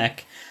back of the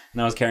neck,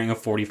 and I was carrying a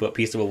 40-foot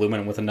piece of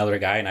aluminum with another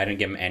guy, and I didn't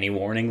give him any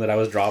warning that I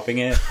was dropping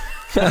it.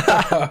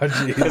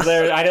 Because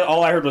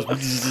all I heard was,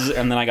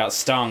 and then I got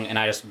stung, and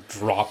I just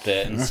dropped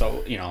it, and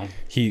so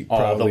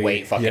the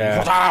weight fucking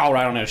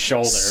right on his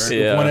shoulder.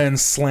 Yeah. One end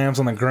slams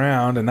on the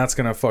ground, and that's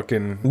gonna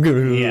fucking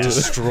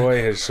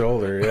destroy his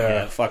shoulder.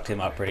 Yeah, it fucked him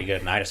up pretty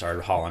good, and I just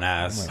started hauling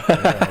ass.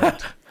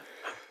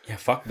 Yeah,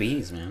 fuck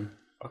bees, man.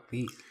 Fuck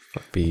bees.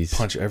 Fuck bees.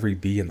 Punch every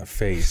bee in the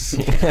face.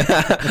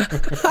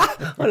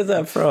 What is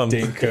that from?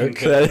 Dane Cook.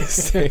 That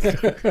is Dane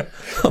Cook.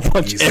 I'll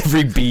punch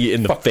every bee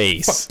in the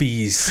face. Fuck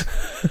bees.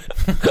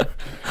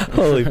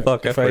 Holy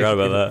fuck, I forgot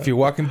about that. If you're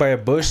walking by a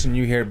bush and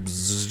you hear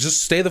bzzz,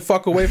 just stay the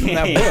fuck away from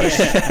that bush.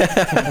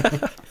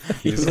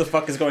 Who the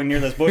fuck is going near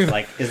this bush?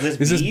 Like, is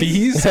this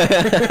bees?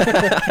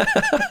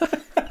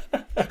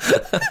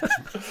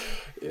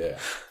 Yeah.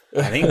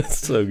 I think That's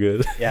so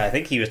good. Yeah, I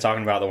think he was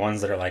talking about the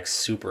ones that are like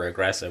super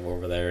aggressive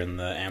over there in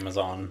the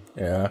Amazon.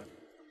 Yeah.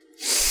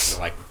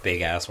 Like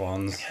big ass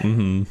ones.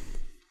 Mm-hmm.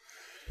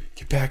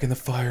 Get back in the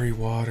fiery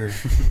water.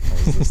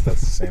 That's the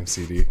same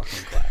CD.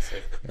 Fucking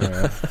classic.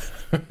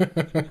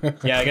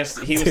 Yeah, I guess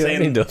he was Dude, saying. I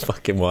need to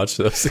fucking watch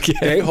those again.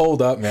 They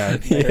hold up,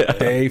 man. Yeah.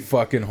 They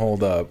fucking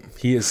hold up.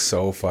 He is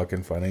so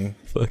fucking funny.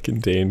 Fucking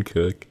Dane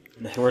Cook.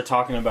 We're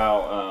talking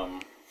about.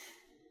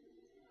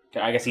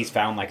 I guess he's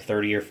found like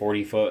 30 or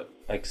 40 foot,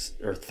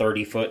 or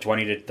 30 foot,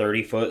 20 to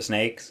 30 foot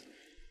snakes.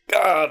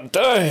 God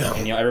damn.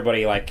 And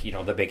everybody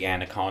the big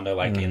anaconda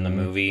in the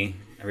movie.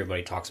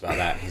 Everybody talks about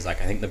that. He's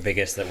like, I think the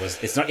biggest that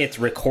was it's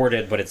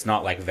recorded, but it's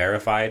not like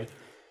verified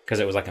because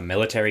it was like a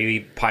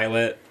military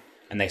pilot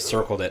and they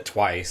circled it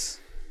twice.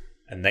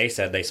 And they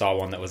said they saw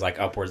one that was like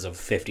upwards of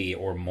 50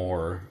 or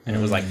more, and it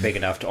was like big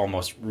enough to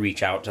almost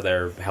reach out to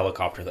their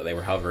helicopter that they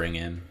were hovering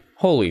in.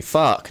 Holy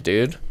fuck,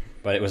 dude.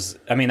 But it was,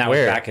 that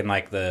was back in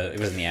it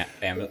was in the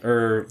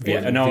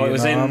it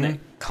was in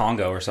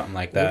Congo or something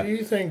like that. What do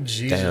you think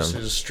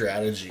Jesus'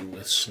 strategy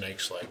with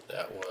snakes like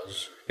that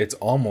was? It's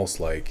almost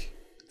like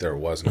there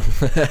was no.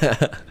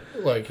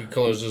 Like he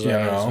closed his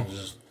eyes and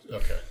just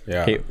okay.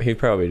 Yeah. He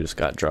probably just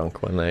got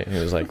drunk one night. He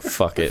was like,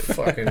 "Fuck it,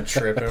 Fucking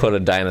tripping. put a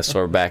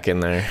dinosaur back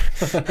in there."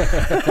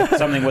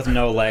 Something with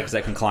no legs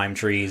that can climb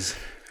trees.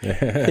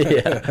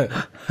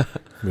 Yeah.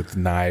 With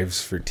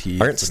knives for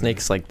teeth. Aren't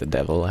snakes like the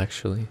devil?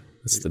 Actually,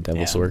 it's the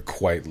devil's work.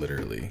 Quite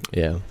literally.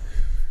 Yeah.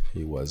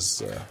 He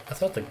was. I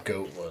thought the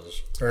goat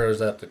was, or was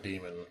that the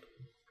demon?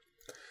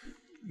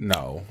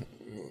 No.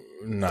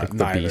 Not the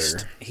neither.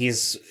 beast.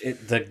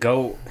 The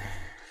goat.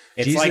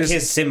 It's Jesus- like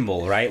his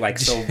symbol, right? Like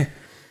so.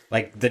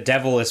 Like the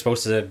devil is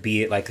supposed to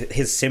be like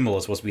his symbol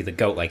is supposed to be the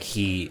goat. Like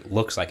he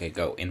looks like a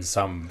goat in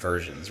some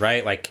versions,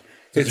 right? Like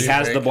he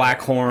has the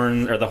black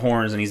horn or the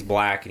horns, and he's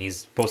black, and he's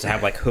supposed to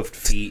have like hoofed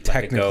feet.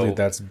 Technically, like a goat.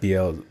 that's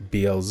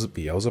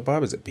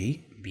Beelzebub. Is it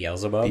B?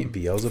 Beelzebub.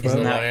 Beelzebub.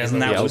 Isn't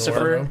that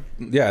Lucifer?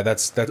 Yeah,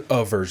 that's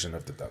a version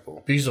of the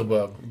devil.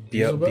 Beelzebub.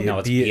 No,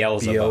 it's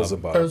Beelzebub.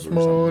 Beelzebub or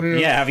something.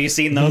 Yeah, have you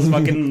seen those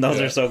fucking? Those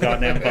are so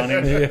goddamn funny.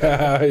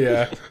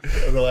 Yeah.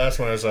 The last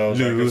one I saw was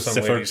like some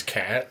Lucifer. lady's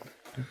cat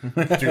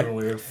doing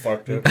weird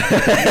fucked up.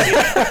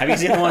 Have you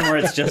seen the one where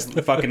it's just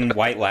fucking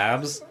white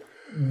labs?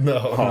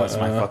 No. Oh, it's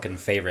my fucking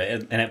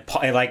favorite. And it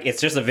like it's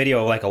just a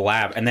video of like a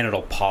lab, and then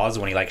it'll pause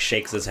when he like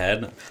shakes his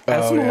head.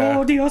 Oh,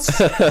 yeah. Dios.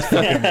 Yeah,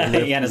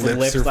 and his Lips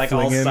lips are like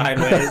all flinging.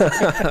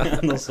 sideways.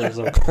 Those are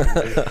so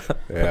funny.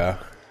 Yeah.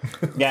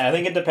 Yeah, I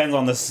think it depends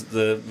on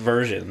the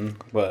version,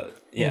 but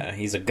yeah,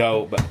 he's a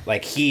goat. But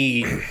like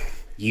he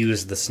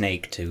used the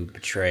snake to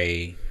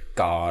betray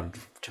God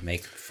to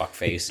make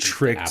fuckface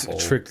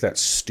Tricked that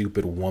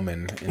stupid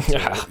woman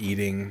into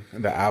eating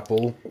the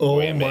apple. Oh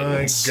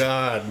my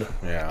god.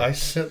 Yeah. I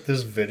sent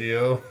this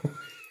video.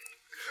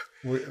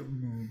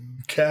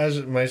 Kaz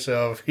and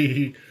myself,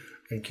 he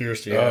and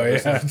Kirsty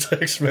had a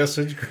text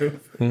message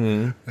group.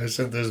 I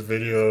sent this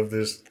video of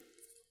this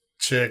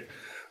chick.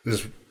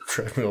 This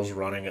treadmill's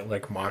running at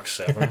like Mach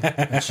 7.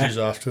 And she's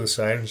off to the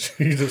side and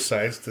she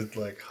decides to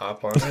like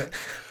hop on it.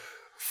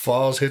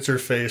 Falls, hits her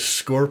face,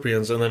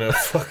 scorpions, and then it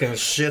fucking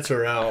shits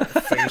her out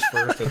face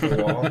first at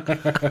the wall.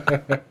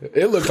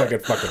 It looked like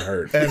it fucking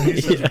hurt. And he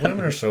says,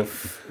 women are so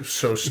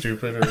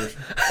stupid. Or,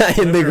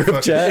 In the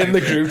group chat. In the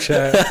group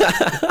chat.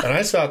 and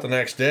I saw it the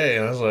next day,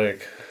 and I was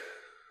like,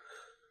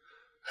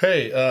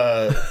 hey,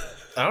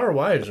 our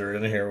wives are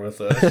in here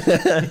with us.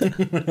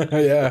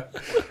 Yeah.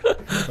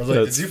 I was like,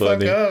 That's did you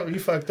funny. fuck up? You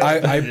fucked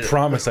up. I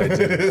promise I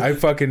did. I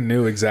fucking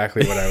knew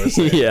exactly what I was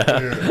saying. Yeah.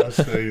 Here, I'll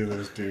show you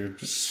this, dude.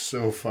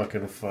 So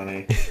fucking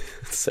funny.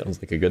 Sounds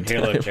like a good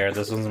Here, time. look, Jared.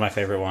 This one's my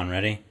favorite one.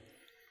 Ready?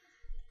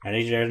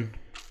 Ready, Jared?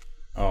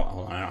 Oh,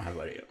 hold on. I don't have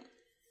audio.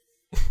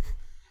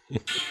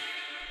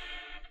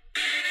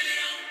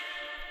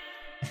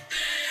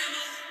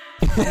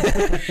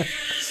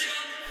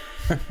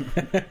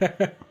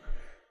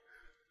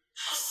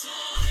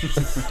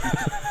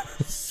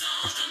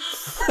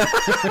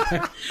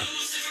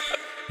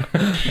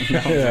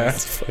 Yeah.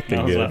 Fucking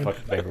That was my good.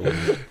 fucking favorite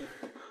one.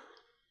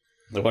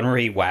 The one where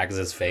he wags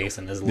his face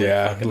and his lip.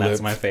 Yeah, Fucking, that's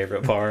lip. my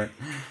favorite part.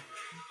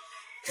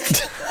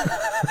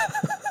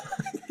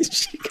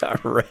 She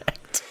got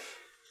wrecked.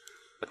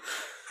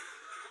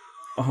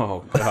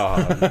 Oh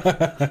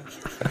god.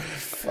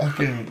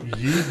 Fucking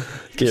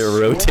yeet. Get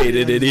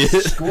rotated, idiot.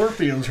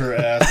 Scorpions her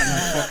ass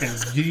and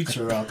fucking yeets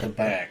her out the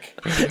back.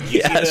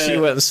 Yeah, see she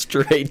the- went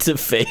straight to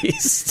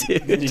face,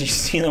 dude. Did you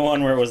see the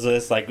one where it was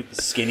this like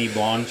skinny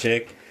blonde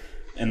chick,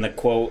 and the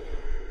quote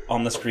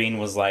on the screen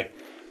was like,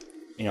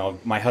 you know,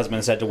 my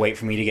husband said to wait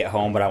for me to get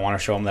home, but I want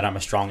to show him that I'm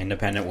a strong,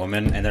 independent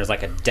woman. And there's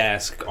like a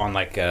desk on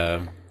like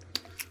a,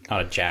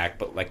 not a jack,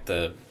 but like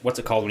the, what's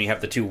it called when you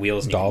have the two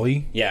wheels? and you-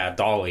 Dolly? Yeah,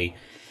 dolly.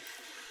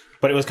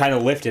 But it was kind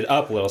of lifted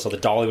up a little, so the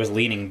dolly was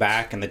leaning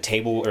back, and the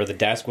table or the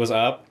desk was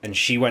up, and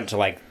she went to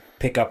like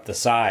pick up the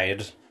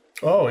side,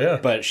 Oh, yeah.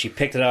 but she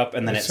picked it up,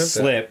 and then it sent that.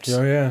 slipped.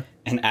 Oh, yeah.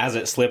 And as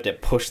it slipped,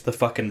 it pushed the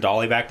fucking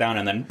dolly back down,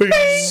 and then Oh,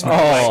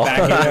 right back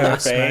into her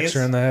smacks face.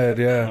 her in the head,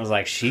 I yeah. was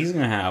like, she's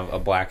gonna have a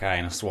black eye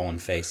and a swollen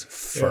face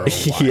for a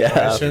while. I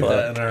Yeah, sent fuck.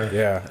 that in our...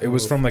 Yeah. It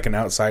was from like an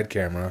outside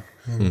camera.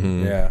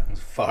 Yeah.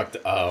 Fucked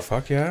up.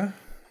 Fuck yeah.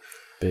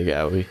 Big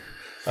owie.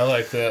 I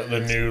like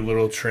the new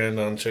little trend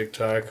on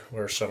TikTok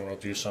where someone will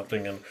do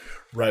something and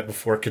right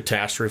before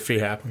catastrophe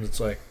happens, it's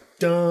like,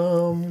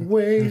 dumb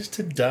ways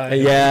to die.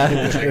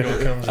 Yeah. Jingle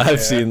comes I've back.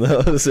 seen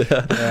those.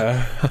 Yeah.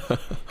 Yeah.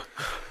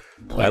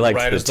 I like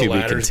right the as the to be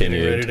ladder's getting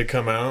ready continued. to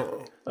come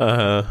out,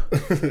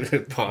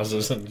 it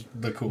pauses and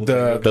the cool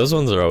Those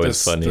ones are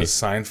always The funny.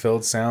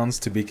 Seinfeld sounds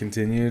to be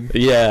continued.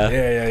 Yeah.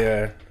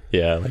 Yeah.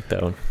 Yeah, I like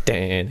that one.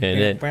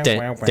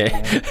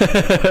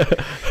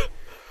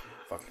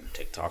 Fucking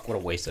TikTok. What a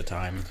waste of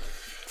time.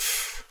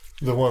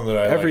 the one that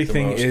I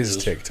Everything like the most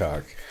is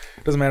TikTok.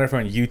 Doesn't matter if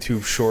on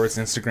YouTube Shorts,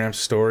 Instagram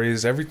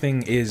Stories.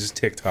 Everything is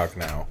TikTok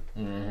now.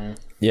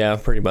 Yeah,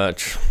 pretty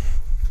much.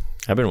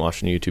 I've been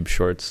watching YouTube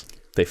Shorts.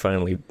 They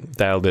finally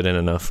dialed it in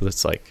enough that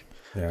it's like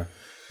Yeah.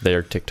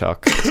 their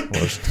TikTok. We'll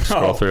just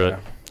scroll through it.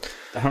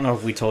 I don't know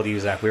if we told you,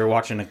 Zach. We were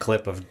watching a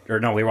clip of, or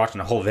no, we were watching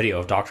a whole video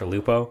of Dr.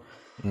 Lupo.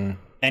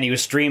 And he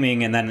was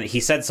streaming, and then he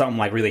said something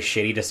like really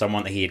shitty to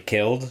someone that he had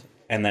killed.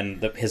 And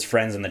then his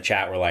friends in the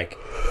chat were like,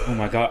 oh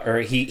my God. Or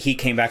he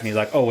came back and he's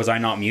like, oh, was I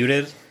not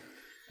muted?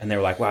 And they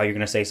were like, wow, you're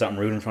going to say something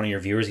rude in front of your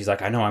viewers? He's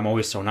like, I know, I'm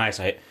always so nice.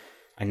 I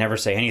never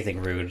say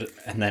anything rude.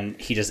 And then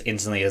he just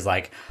instantly is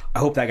like, I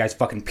hope that guy's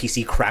fucking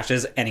PC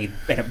crashes and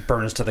it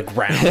burns to the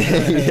ground.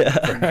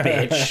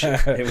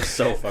 Bitch. It was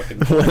so fucking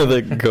funny. One of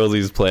the girls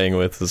he's playing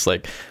with is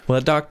like,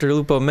 what Dr.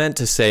 Lupo meant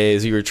to say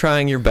is you were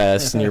trying your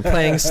best and you're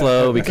playing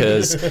slow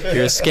because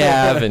you're a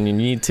scav and you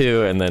need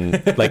to. And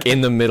then, like,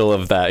 in the middle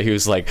of that, he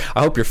was like,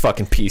 I hope your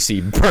fucking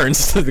PC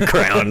burns to the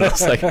ground. I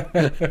was like,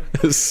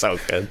 it was so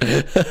good.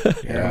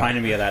 It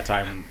reminded me of that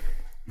time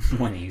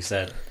when you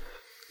said...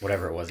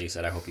 whatever it was he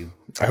said, I hope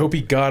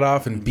he got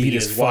off and beat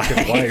his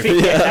fucking wife.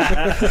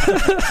 Yeah.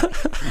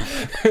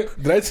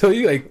 Did I tell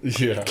you, like,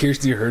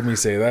 Kirsty heard me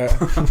say that?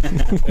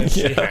 And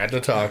she had to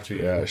talk to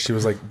you. Yeah, she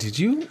was like, did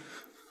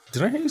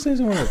I hear you say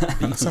someone to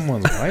beat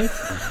someone's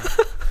wife?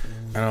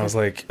 And I was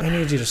like, I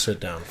need you to sit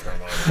down for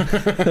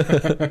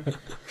a moment.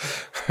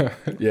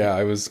 yeah,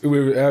 I was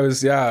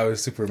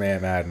super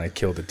mad and I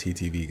killed the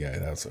TTV guy.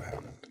 That's what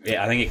happened.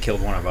 Yeah, I think it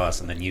killed one of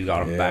us and then you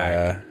got him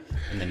back.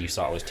 And then you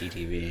saw it was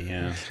TTV,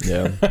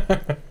 Yeah.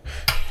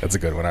 That's a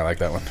good one. I like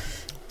that one.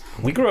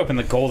 We grew up in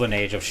the golden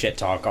age of shit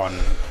talk on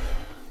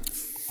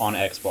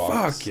Xbox.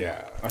 Fuck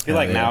yeah. I feel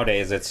like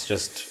nowadays it's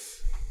just...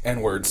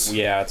 N-words.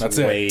 Yeah, that's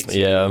way it. too...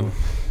 Yeah.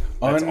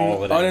 That's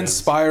all it is.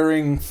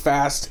 Uninspiring,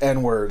 fast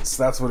N-words.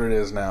 That's what it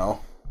is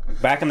now.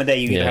 Back in the day,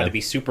 you either had to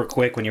be super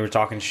quick when you were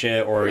talking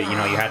shit, or, you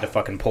had to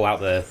fucking pull out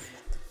the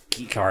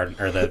key card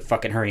or the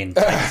fucking hurry and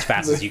type as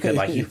fast as you could.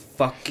 Like, you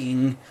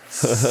fucking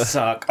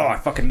suck. Oh, I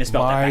fucking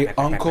misspelled that.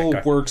 My uncle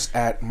works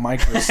at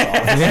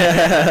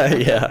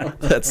Microsoft. Yeah,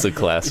 that's the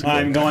classic.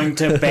 I'm going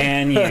to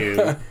ban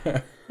you.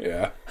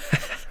 Yeah.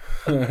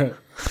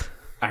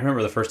 I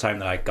remember the first time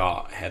that I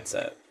got a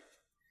headset.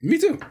 Me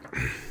too.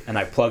 And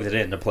I plugged it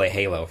in to play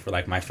Halo for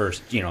like my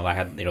first, I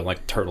had,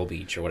 like Turtle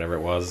Beach or whatever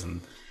it was,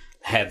 and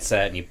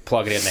headset, and you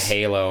plug it into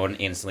Halo, and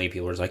instantly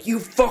people were like, you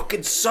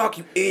fucking suck,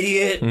 you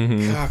idiot.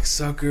 Mm-hmm.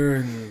 Cocksucker,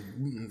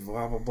 and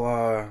blah, blah,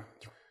 blah.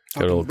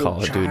 Good old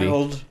Call of Duty.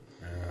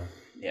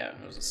 Yeah,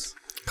 it was just...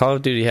 Call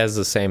of Duty has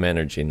the same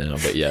energy now,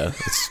 but yeah,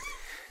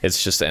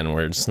 it's just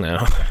N-words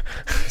now.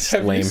 It's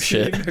lame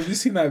shit. Have you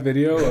seen that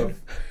video of...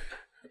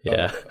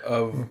 Yeah.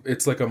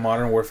 It's like a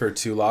Modern Warfare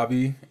 2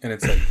 lobby, and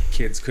it's like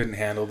kids couldn't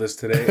handle this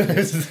today.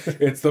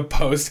 It's the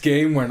post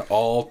game when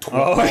all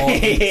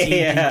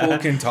 18 people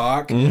can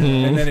talk,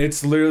 and then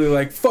it's literally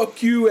like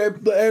 "fuck you"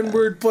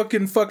 N-word,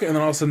 fucking, and then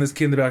all of a sudden this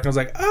kid in the back, I was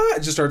like,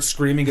 just starts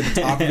screaming at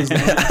the top of his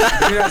lungs.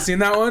 Have you not seen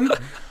that one?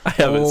 I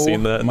haven't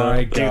seen that.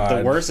 My Dude, God.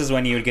 the worst is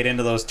when you would get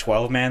into those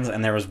 12-mans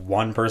and there was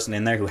one person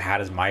in there who had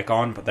his mic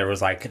on, but there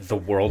was like the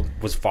world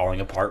was falling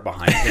apart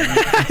behind him.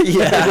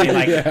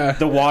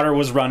 The water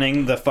was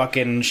running, the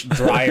fucking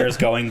dryer's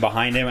going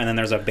behind him, and then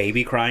there's a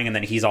baby crying, and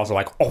then he's also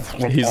like,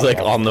 he's like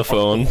on the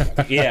phone.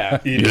 Yeah,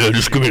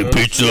 just give me a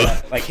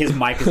pizza. like his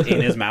mic is in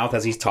his mouth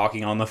as he's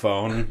talking on the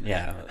phone.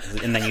 Yeah,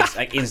 and then you just,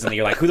 like instantly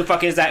you're like, who the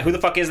fuck is that? Who the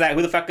fuck is that?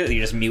 Who the fuck is? You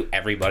just mute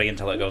everybody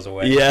until it goes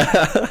away.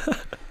 Yeah.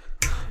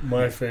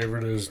 My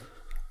favorite is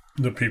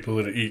the people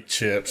that eat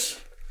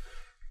chips,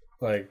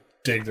 like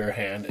dig their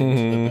hand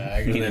into the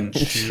bag and then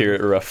hear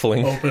it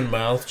ruffling. Open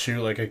mouth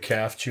chew like a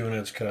calf chewing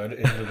its cud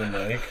into the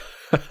mic,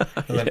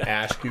 and then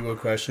ask you a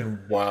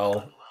question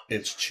while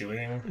it's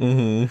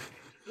chewing.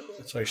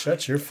 It's like,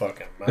 shut your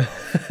fucking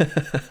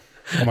mouth.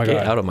 Oh my God.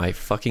 Get out of my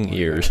fucking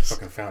ears. I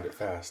fucking found it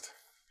fast.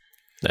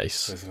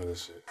 Nice. Listen to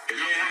this shit.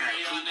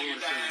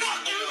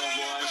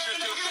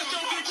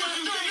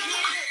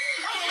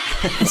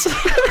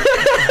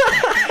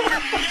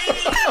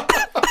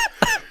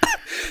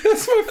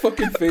 That's my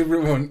fucking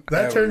favorite one.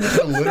 That turned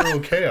into literal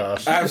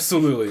chaos.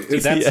 Absolutely.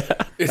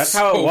 That's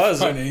how so it was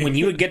funny. when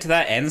you would get to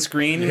that end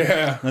screen.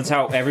 Yeah. That's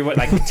how everybody,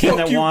 like the team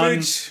that you, won,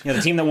 bitch. the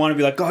team that won would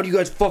be like, God, you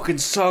guys fucking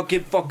suck,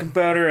 get fucking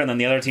better, and then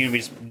the other team would be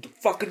just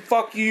fucking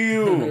fuck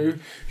you. You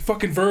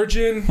fucking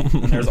virgin.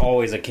 And there's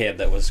always a kid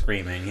that was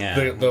screaming.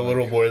 Yeah, The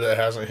little boy that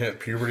hasn't hit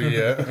puberty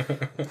yet.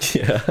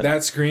 Yeah.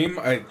 That scream,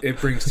 it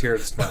brings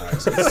tears to my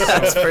eyes.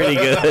 That's pretty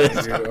good.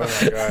 Dude, oh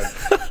my God.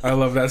 I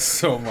love that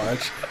so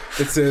much.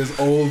 It says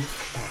old...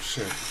 Oh,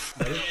 shit.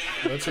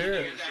 Let's hear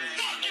it.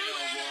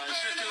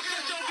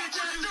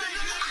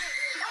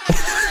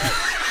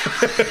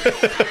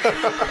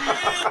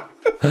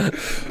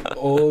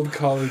 Old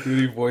Call of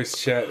Duty voice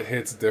chat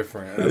hits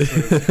different. That's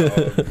what it's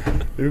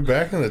called. Dude,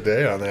 back in the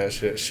day on that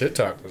shit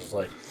talk was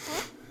like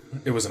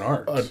It was an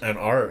art. an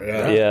art.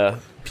 Yeah. Yeah.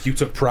 You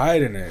took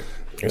pride in it.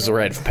 It was a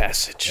rite of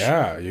passage.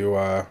 Yeah, you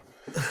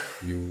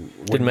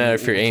Didn't matter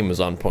if your aim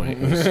was on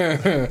point. It was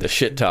the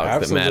shit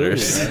talk that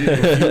matters.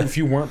 if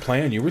you weren't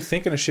playing, you were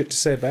thinking of shit to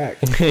say back.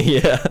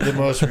 Yeah. The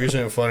most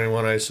recent funny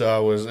one I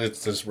saw was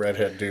it's this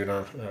redhead dude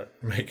on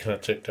making a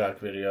TikTok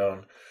video,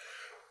 and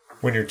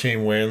when your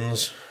team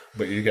wins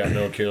but you got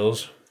no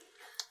kills,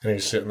 and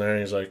he's sitting there and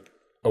he's like,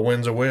 "A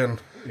win's a win,"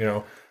 you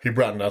know. He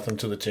brought nothing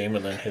to the team,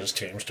 and then his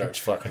team starts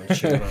fucking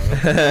shitting on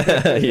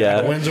him.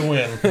 Yeah. A win's a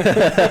win.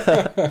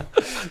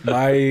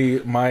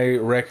 My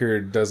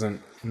record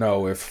doesn't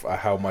know if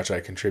how much I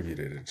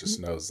contributed. It just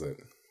knows that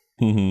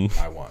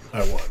I won.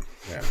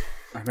 Yeah.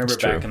 I remember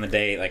back in the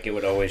day, like it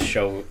would always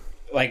show,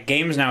 like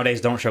games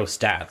nowadays don't show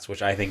stats,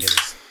 which I think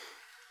is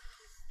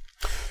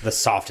the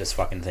softest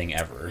fucking thing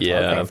ever.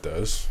 Yeah, It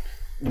does.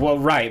 Well,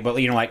 right, but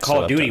you know, like Call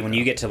So of Duty, when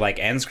you get to like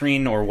end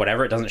screen or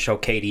whatever, it doesn't show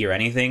KD or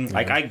anything.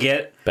 Like I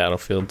get,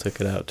 Battlefield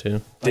took it out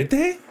too. Did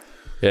they?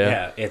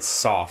 yeah, it's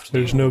soft.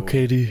 There's no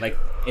KD. Like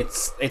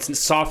it's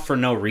soft for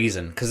no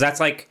reason, because that's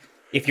like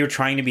if you're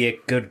trying to be a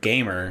good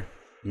gamer,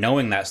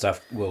 knowing that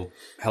stuff will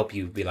help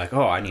you be like,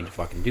 oh, I need to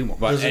fucking do more.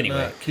 But Does it anyway,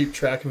 not keep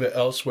track of it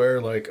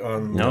elsewhere, like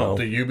on No.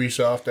 the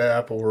Ubisoft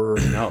app or?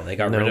 no, they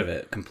got rid of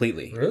it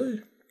completely. Really?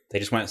 They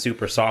just went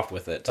super soft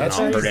with it to That's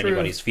how not you hurt prove-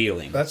 anybody's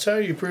feelings. That's how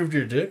you proved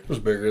your dick was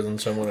bigger than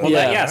someone else.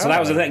 Well, Yeah. so that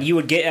was the thing. You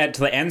would get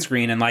to the end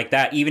screen, and like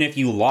that, even if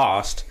you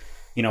lost,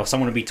 you know,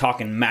 someone would be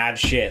talking mad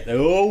shit. Like,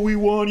 oh, we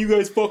won. You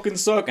guys fucking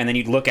suck. And then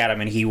you'd look at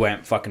him, and he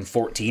went fucking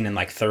 14 and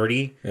like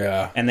 30.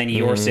 Yeah. And then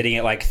you're sitting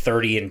at like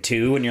 30 and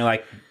 2, and you're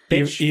like,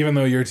 bitch. Even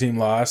though your team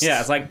lost. Yeah,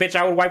 it's like, bitch,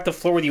 I would wipe the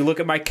floor with you. Look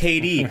at my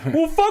KD.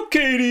 Well, fuck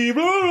KD.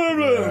 Blah, blah,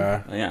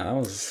 blah. Yeah, that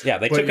was. Yeah,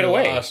 they took it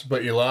away.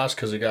 But you lost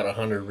because he got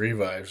 100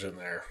 revives in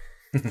there.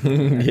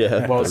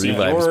 Yeah, Well, the see,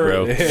 revives,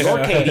 bro. Your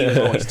KD was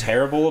always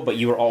terrible, but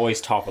you were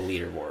always top of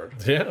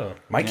leaderboard. Yeah.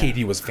 My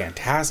KD was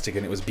fantastic,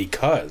 and it was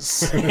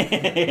because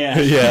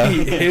Yeah.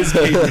 his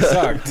KD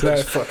sucked.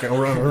 Just fucking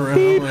running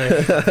around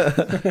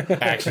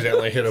like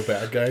accidentally hit a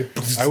bad guy.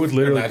 I would And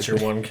literally. that's your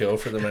one kill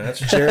for the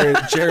match.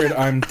 Jared,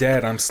 I'm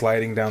dead. I'm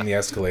sliding down the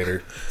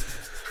escalator.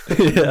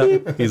 Yeah,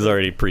 he's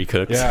already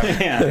pre-cooked. Yeah.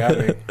 Yeah.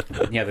 Yeah,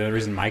 Yeah, the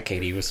reason my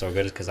KD was so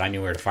good is because I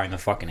knew where to find the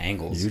fucking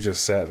angles. you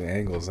just sat the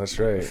angles. That's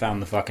right.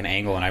 Found the fucking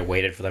angle, and I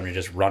waited for them to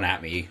just run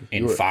at me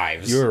in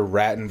fives. You were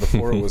ratting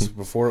before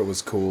it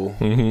was cool.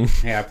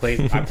 Yeah,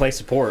 I play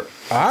support.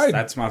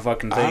 That's my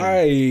fucking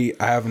thing.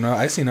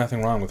 I see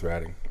nothing wrong with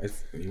ratting.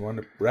 If you want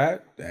to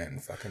rat, then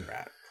fucking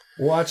rat.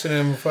 Watching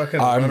him fucking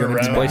I'm run gonna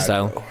around. Play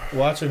style.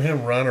 Watching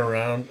him run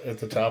around at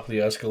the top of the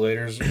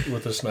escalators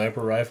with a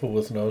sniper rifle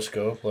with no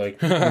scope,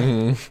 like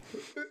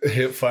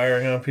hip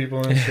firing on people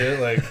and shit.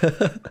 Like,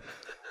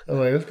 I'm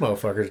like, this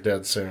motherfucker's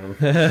dead soon.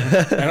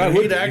 And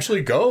he'd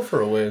actually go for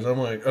a ways. I'm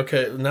like,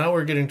 okay, now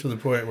we're getting to the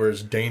point where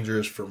it's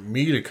dangerous for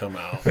me to come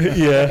out.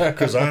 Yeah,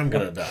 Because I'm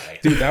gonna die.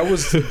 Dude, that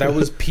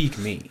was peak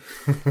me.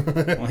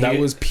 That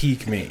was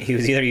peak me. He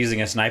was either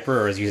using a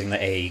sniper or was using the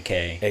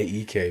AEK.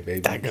 AEK, baby.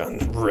 that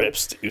gun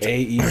rips, dude.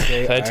 AEK.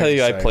 Did I tell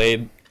you I eyesight.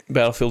 played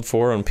Battlefield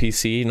 4 on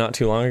PC not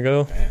too long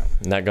ago? Damn.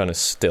 And that gun is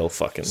still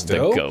fucking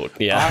Still? the goat.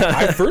 Yeah.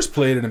 I first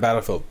played it in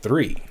Battlefield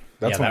 3.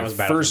 That's Yeah, when that I was first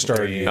Battlefield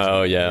started 3. using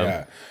Oh, it.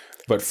 yeah.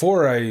 But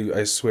 4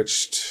 I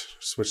switched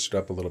it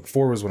up a little.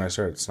 4 was when I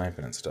started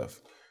sniping and stuff.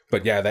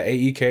 But yeah, the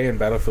AEK in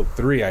Battlefield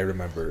 3 I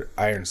remember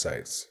iron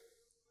sights.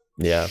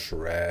 Yeah.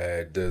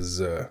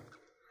 Shredders.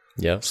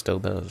 Yeah, still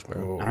does,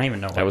 bro. I don't even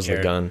know. That was the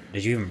gun.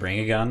 Did you even bring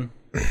a gun?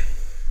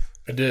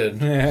 I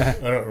did. I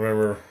don't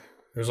remember.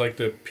 It was like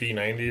the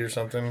P90 or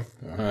something.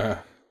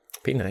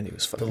 P90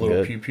 was The fucking little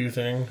good. pew pew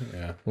thing.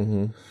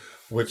 Yeah.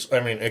 Which, I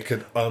mean, it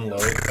could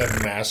unload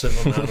a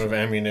massive amount of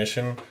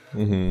ammunition,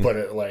 but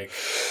it, like,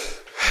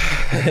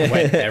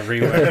 Went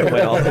everywhere.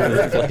 Went all over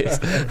the place.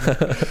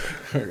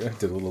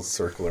 Did a little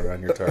circle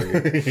around your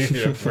target.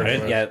 yeah, pretty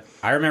much. Yeah,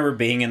 I remember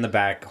being in the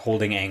back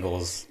holding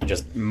angles,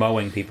 just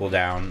mowing people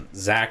down.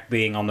 Zach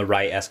being on the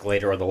right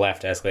escalator or the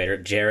left escalator.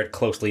 Jared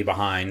closely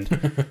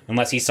behind,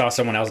 unless he saw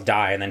someone else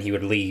die, and then he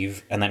would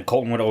leave. And then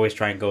Colton would always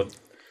try and go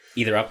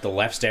either up the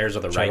left stairs or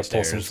the Try right to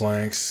pull some stairs.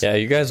 flanks. Yeah,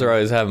 you guys are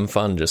always having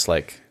fun just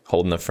like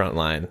holding the front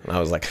line. And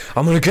I was like,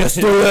 I'm gonna get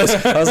through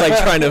this. I was like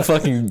trying to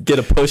fucking get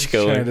a push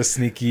Trying going. to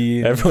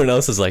sneaky. Everyone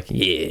else is like,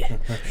 yeah.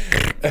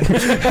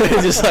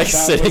 Just like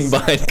sitting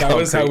behind That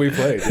was how concrete. we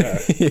played.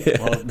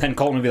 Yeah. Well, then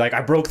Colton would be like,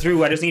 I broke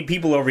through. I just need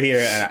people over here.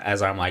 And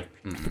as I'm like,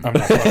 I'm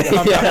not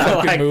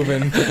fucking like,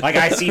 moving. like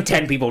I see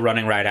 10 people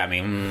running right at me.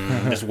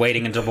 Just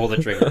waiting until pull the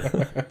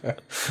trigger.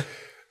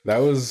 That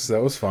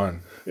was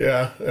fun.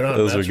 Yeah, and on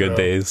Those were Metro, good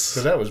days.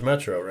 Because that was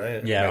Metro,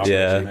 right? Yeah.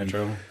 Yeah.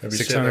 Metro. I'd be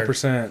sitting there,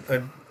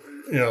 600%.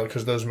 you know,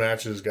 because those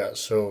matches got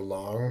so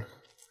long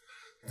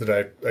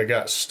that I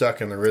got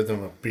stuck in the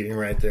rhythm of being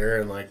right there.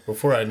 And, like,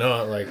 before I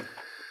know it, like,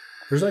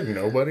 there's, like,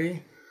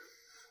 nobody.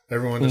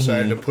 Everyone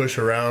decided to push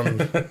around,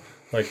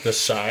 like, the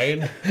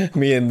side.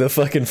 Me and the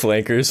fucking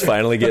flankers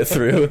finally get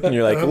through, and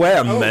you're like, wait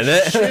a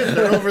minute. Shit,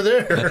 they're over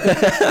there.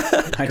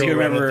 I do Go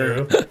running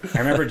remember. through. I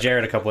remember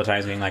Jared a couple of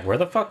times being like, "Where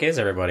the fuck is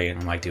everybody?" And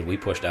I'm like, "Dude, we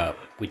pushed up.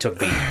 We took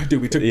B." Dude,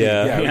 we took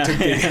Yeah. we took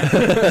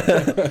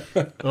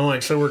the I'm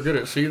like, so we're good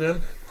at C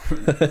then?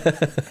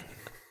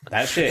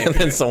 That shit. And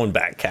then someone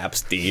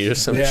backcaps D or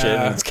some Yeah. shit,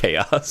 and it's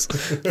chaos.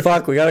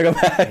 Fuck, we gotta go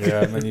back.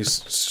 Yeah, and then you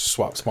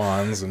swap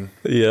spawns, and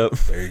Yep.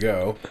 there you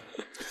go.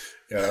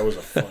 Yeah, that was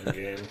a fun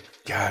game.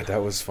 God,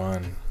 that was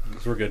fun.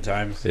 Those were good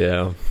times.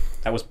 Yeah.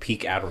 That was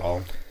peak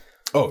Adderall.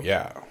 Oh,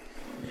 yeah.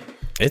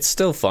 It's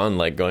still fun,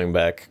 like going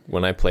back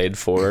when I played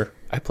for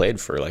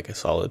like a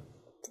solid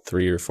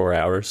 3 or 4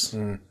 hours.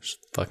 Just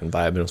fucking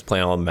vibing. I was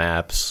playing all the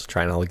maps,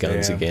 trying all the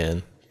guns Yeah.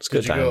 again. It's a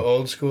good Did you time. go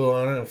old school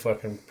on it and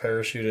fucking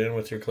parachute in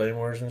with your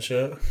claymores and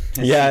shit?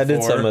 Yeah, I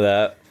did C4. some of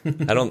that.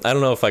 I don't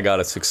know if I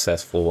got a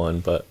successful one,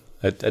 but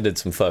I did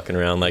some fucking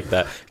around like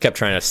that. Kept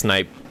trying to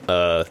snipe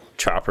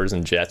choppers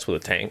and jets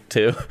with a tank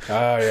too.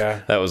 Oh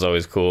yeah. That was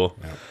always cool.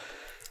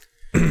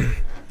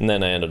 And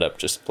then I ended up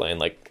just playing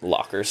like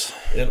lockers.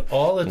 And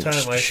all the time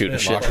I shooting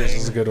spent shit. Lockers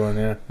is a playing, good one.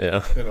 Yeah.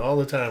 Yeah. and all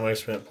the time I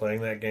spent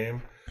playing that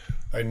game,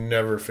 I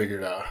never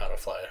figured out how to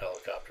fly a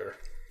helicopter.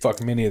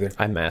 Fuck me neither.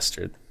 I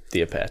mastered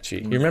the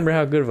Apache. You remember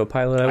how good of a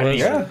pilot I was?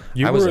 Yeah.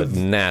 I was a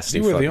nasty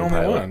You were fucking the only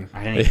pilot. one.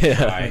 I didn't even Yeah.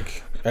 try.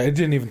 I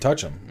didn't even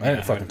touch him. I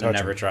didn't fucking touch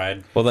Never him.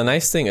 tried. Well, the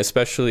nice thing,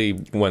 especially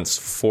once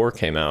 4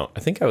 came out, I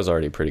think I was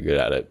already pretty good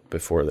at it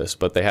before this,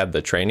 but they had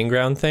the training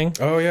ground thing.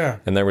 Oh yeah.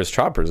 And there was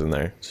choppers in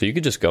there, so you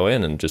could just go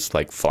in and just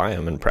like fly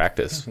them and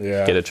practice.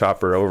 Yeah. Get a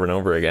chopper over and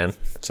over again.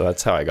 So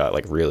that's how I got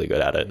like really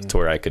good at it, to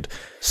where I could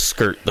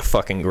skirt the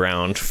fucking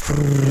ground.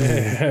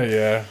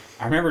 Yeah.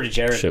 I remember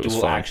Jared Shit was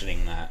dual fun.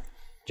 actioning that.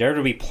 Jared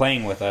would be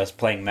playing with us,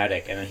 playing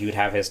medic, and then he would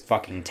have his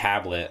fucking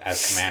tablet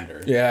as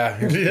commander. Yeah.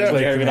 Yeah. Jared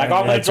would be like, "Oh,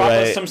 I'm gonna That's drop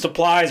us right. some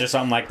supplies or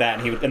something like that,"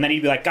 and then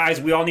he'd be like,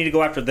 "Guys, we all need to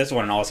go after this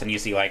one." And all of a sudden, you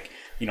see like,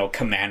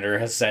 commander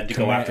has said to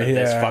go after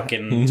this yeah.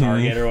 fucking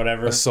target or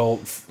whatever.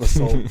 Assault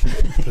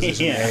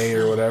position Yeah. A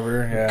or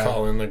whatever. Yeah.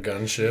 Call in the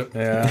gunship.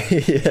 Yeah.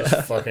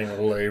 Just fucking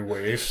lay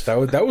waste.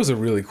 That was a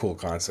really cool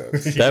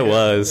concept. That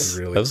was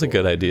really that was a cool.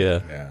 good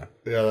idea. Yeah.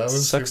 Yeah, that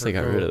was Sucks they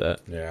super got cool. rid of that.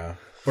 Yeah.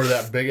 Or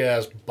that big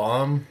ass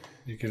bomb.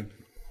 You could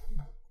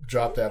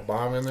drop that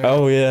bomb in there.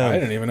 Oh yeah, I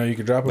didn't even know you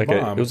could drop a like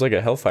bomb. it was like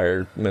a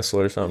Hellfire missile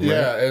or something.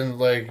 Yeah, right? and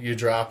like you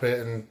drop it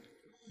and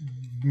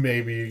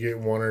maybe you get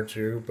 1 or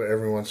 2, but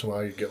every once in a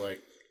while you get like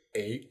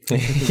 8,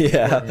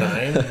 yeah.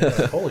 9. You're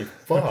like, holy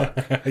fuck.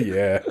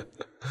 yeah.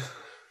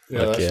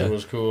 Yeah, that yeah. shit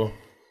was cool.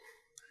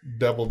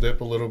 Double dip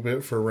a little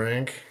bit for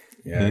rank.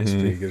 Yeah,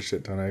 XP, get a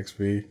shit ton of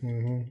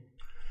XP.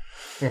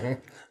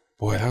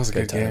 Boy, that was a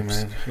good game,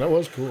 times. man. That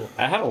was cool.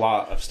 I had a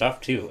lot of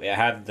stuff too. It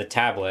had the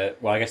tablet.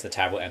 Well, I guess the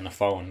tablet and the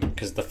phone,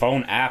 because the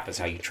phone app is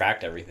how you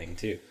tracked everything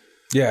too.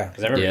 Yeah.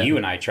 Because I remember Yeah. you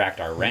and I tracked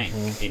our rank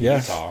in Yeah.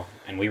 Utah,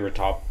 and we were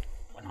top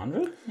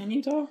 100 in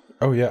Utah.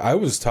 Oh yeah, I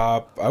was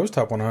top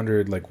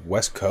 100 like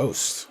West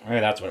Coast.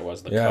 Maybe that's what it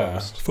was. The Yeah.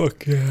 coast.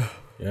 Fuck yeah.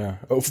 Yeah.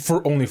 Oh,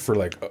 only for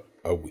like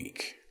a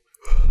week.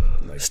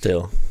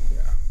 Still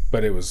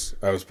But I was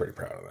pretty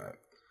proud of that.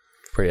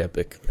 pretty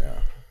epic. Yeah.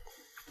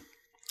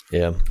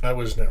 Yeah. I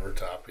was never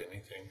top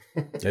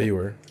anything. Yeah, you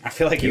were. I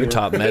feel like you were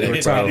top medic, You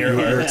were top, you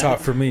were top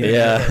for me.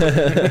 Yeah.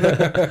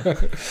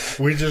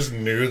 We just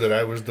knew that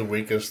I was the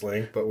weakest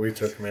link, but we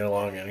took me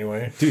along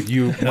anyway. Dude,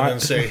 you And then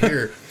say,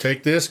 here,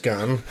 take this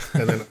gun,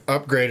 and then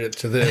upgrade it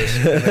to this,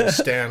 and then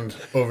stand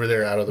over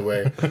there out of the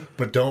way.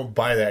 But don't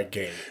buy that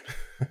game.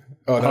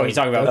 Oh, you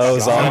talking about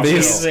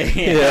zombies?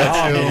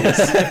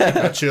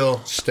 Yeah. Chill,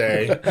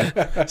 stay. You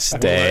know, if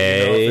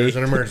Stay. there's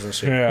an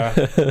emergency. Yeah.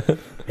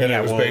 And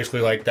it was well-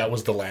 basically like that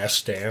was the last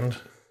stand.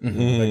 Like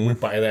we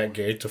buy that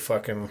gate to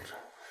fucking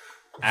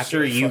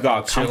After you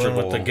got chilling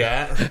comfortable with the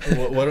gat.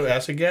 What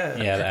acid gat?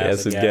 Yeah, the Yes,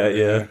 acid it's gas. got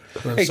yeah.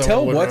 Then Hey, someone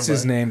tell would what's run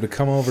his by. name to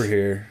come over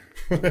here.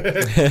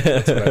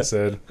 That's what I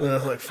said. And I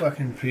was like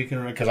fucking peeking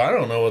around because I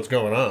don't know what's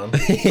going on.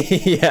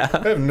 Yeah.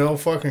 I have no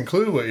fucking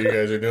clue what you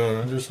guys are doing.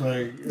 I'm just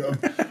like,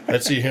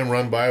 I'd see him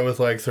run by with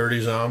like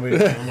 30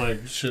 zombies. I'm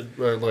like,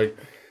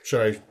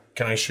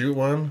 can I shoot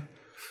one?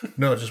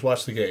 No, just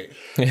watch the gate.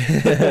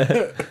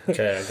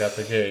 Okay, I got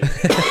the gate.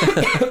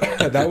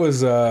 That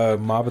was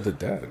Mob of the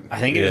Dead. I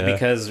think it was Yeah.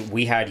 because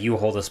we had you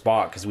hold a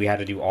spot because we had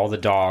to do all the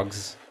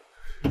dogs.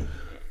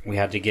 We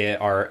had to get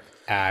our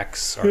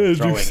axe, our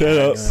throwing axe.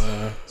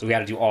 So we had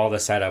to do all the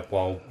setup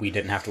while we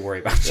didn't have to worry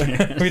about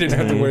Jared. We didn't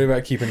have to worry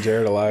about keeping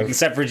Jared alive.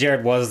 Except for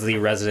Jared was the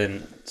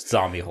resident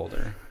zombie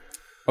holder.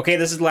 Okay,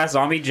 this is the last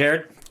zombie,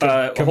 Jared.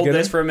 come Hold get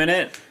this him? for a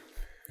minute.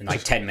 And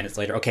like 10 minutes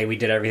later, okay, we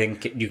did everything.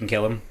 You can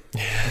kill him.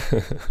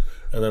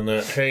 And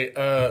then hey,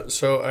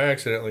 so I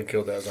accidentally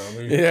killed that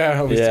zombie.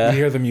 Yeah, Yeah. we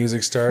hear the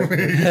music start.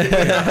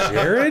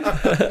 Jared?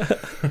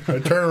 I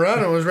turned around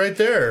and it was right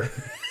there.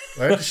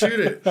 I had to shoot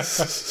it.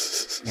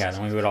 Yeah,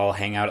 then we would all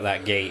hang out at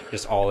that gate,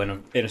 just all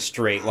in a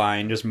straight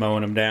line, just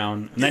mowing them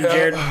down. And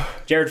then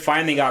Jared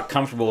finally got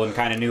comfortable and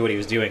kind of knew what he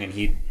was doing,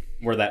 and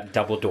where that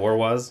double door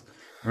was.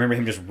 I remember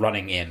him just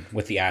running in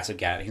with the acid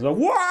gat. He's like,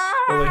 "Wow!"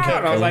 Well, they kept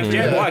and I was like, coming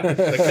 "Jared, through what?" that-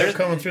 They kept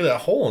coming through that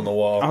hole in the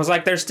wall. I was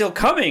like, "They're still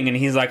coming," and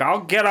he's like,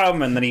 "I'll get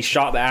them." And then he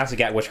shot the acid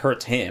gat, which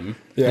hurts him.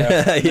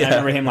 Yeah. And I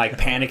remember him like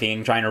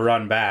panicking, trying to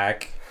run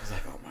back. I was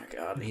like, "Oh my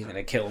god, he's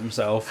gonna kill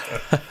himself."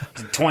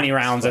 20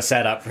 rounds of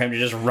setup for him to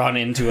just run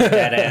into a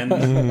dead end.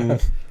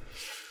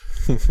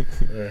 I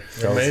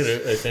made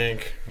it, I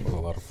think. It was a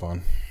lot of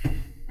fun.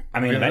 I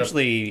mean, ended up-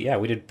 eventually, yeah,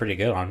 we did pretty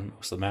good on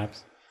most of the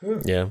maps.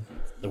 Yeah.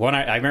 The one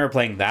I remember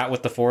playing that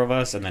with the 4 of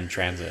us, and then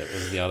Transit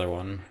was the other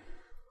one.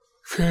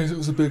 It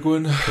was a big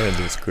one.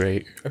 It's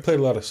great. I played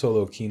a lot of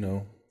solo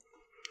Kino.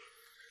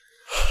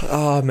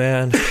 Oh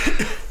man.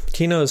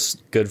 Kino's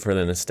good for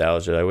the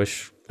nostalgia. I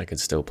wish I could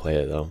still play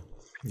it though.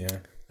 Yeah.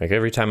 Like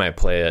every time I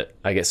play it,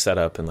 I get set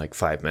up in like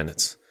 5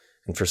 minutes.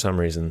 And for some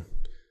reason,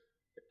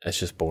 it's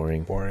just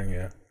boring. Boring,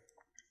 yeah.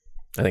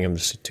 I think I'm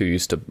just too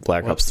used to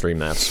Black Ops 3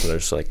 maps where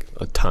there's like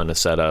a ton of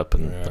setup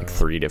and like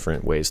 3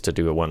 different ways to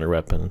do a wonder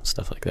weapon and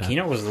stuff like that.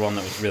 Kino was the one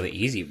that was really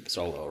easy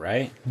solo,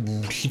 right?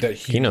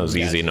 Kino's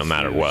easy no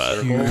matter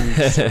what.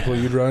 Circle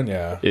you'd run,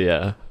 yeah.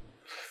 Yeah.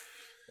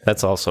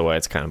 That's also why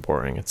it's kind of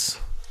boring. It's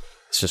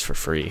just for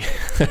free.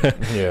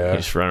 Yeah. You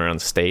just run around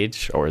the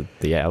stage or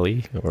the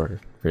alley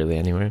or really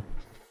anywhere.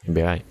 You'll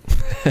be all right.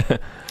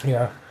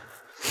 Yeah.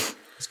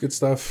 It's good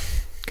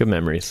stuff. Good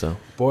memories, though.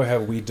 Boy,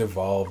 have we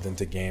devolved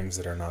into games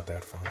that are not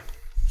that fun.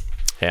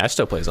 Hey, I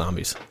still play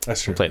zombies.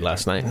 That's true. I played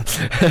last night.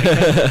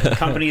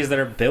 Companies that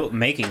are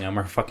making them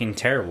are fucking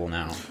terrible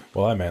now.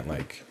 Well, I meant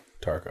like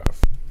Tarkov.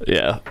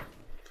 Yeah.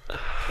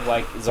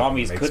 Like,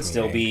 zombies Makes could me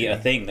still be angry.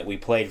 a thing that we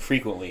played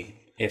frequently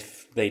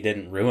if they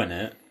didn't ruin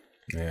it.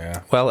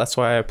 Yeah. Well, that's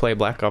why I play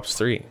Black Ops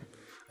 3.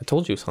 I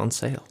told you it's on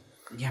sale.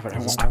 Yeah, but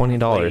It's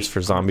 $20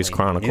 for Zombies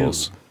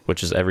Chronicles,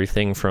 which is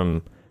everything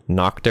from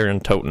Nocturne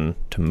and Toten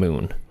to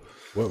Moon.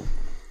 Whoa.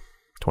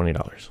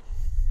 $20.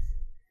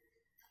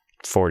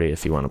 $40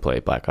 if you want to play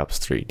Black Ops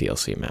 3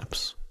 DLC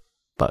maps.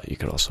 But you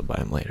could also buy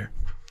them later.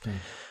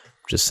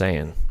 Just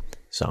saying.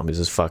 Zombies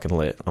is fucking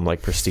lit. I'm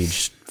like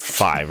Prestige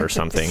 5 or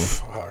something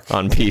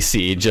on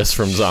PC just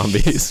from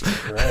zombies.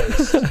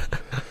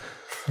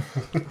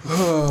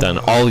 Done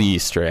all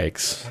Easter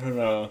eggs. I don't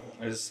know.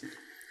 I'd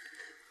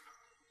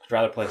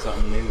rather play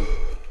something new.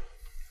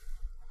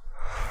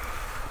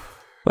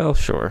 Well,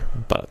 sure,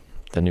 but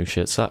the new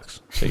shit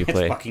sucks. So you It's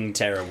play. fucking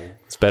terrible.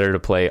 It's better to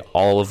play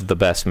all of the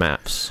best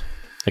maps,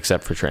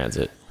 except for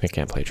Transit. We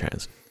can't play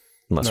Transit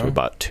unless we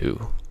bought 2.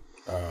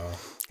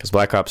 Because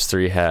Black Ops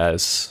 3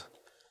 has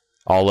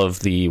all of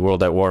the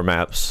World at War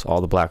maps,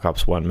 all the Black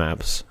Ops 1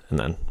 maps, and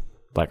then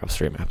Black Ops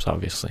 3 maps,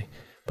 obviously,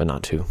 but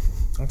not 2.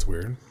 That's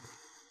weird.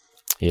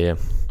 Yeah.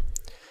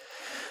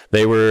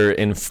 They were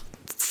in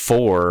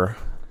 4.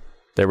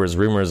 There was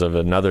rumors of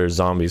another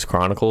Zombies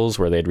Chronicles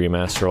where they'd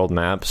remaster old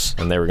maps,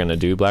 and they were going to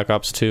do Black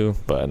Ops 2,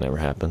 but it never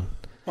happened.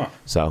 Huh.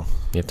 So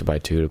you have to buy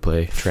 2 to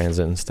play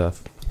Transit and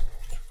stuff.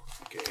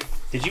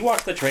 Did you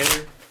watch the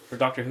trailer for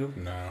Doctor Who?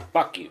 No.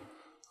 Fuck you.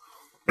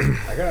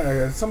 I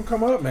got some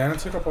come up, man. It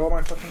took up all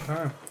my fucking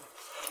time.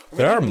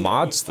 There are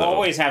mods, though.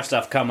 Always have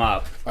stuff come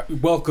up.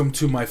 Welcome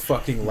to my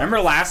fucking life.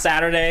 Remember last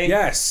Saturday?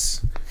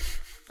 Yes.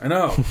 I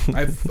know.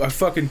 I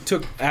fucking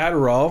took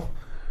Adderall,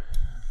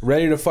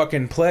 ready to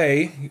fucking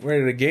play,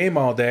 ready to game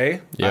all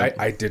day. Yep.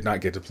 I did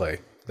not get to play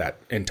that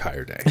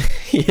entire day.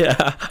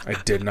 Yeah. I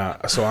did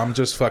not. So I'm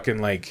just fucking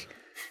like...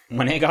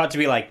 When it got to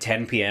be like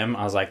 10 p.m.,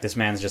 I was like, this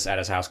man's just at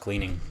his house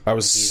cleaning. I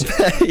was...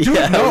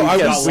 Yeah, no, I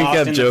was- we lost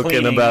kept in the joking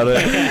cleaning. about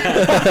it.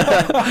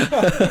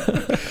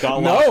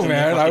 Got No, lost in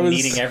man, the I fucking was-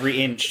 needing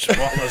every inch.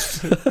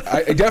 Spotless.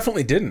 I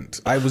definitely didn't.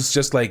 I was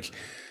just like...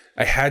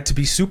 I had to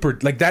be super...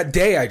 Like that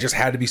day, I just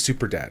had to be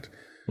super dead.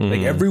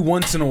 Like every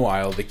once in a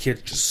while, the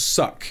kids just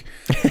suck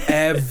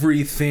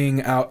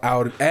everything out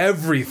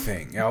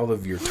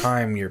of your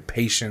time, your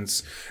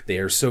patience. They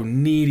are so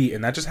needy,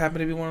 and that just happened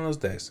to be one of those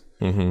days.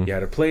 You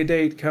had a play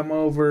date come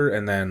over,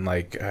 and then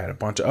like I had a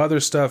bunch of other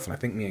stuff, and I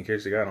think me and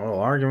Casey got in a little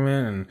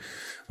argument, and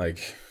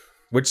like,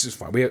 which is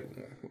fine. It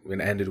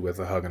ended with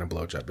a hug and a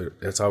blowjob.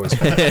 It's always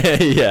fun.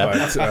 Yeah.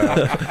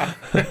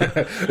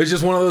 But, it's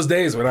just one of those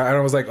days when I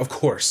was like, of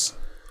course.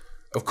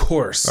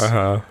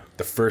 Uh-huh.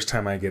 The first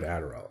time I get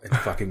Adderall in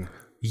fucking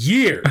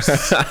years,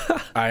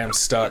 I am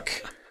stuck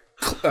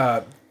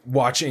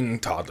watching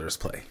toddlers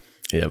play.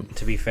 Yep.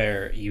 To be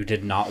fair, you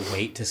did not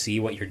wait to see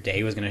what your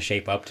day was going to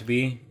shape up to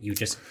be. You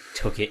just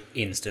took it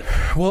instantly.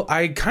 Well,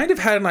 I kind of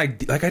had an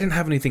idea. Like, I didn't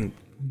have anything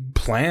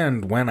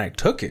planned when I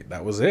took it.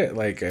 That was it.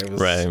 Like, it was...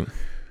 Right.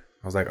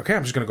 I was like, okay,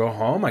 I'm just going to go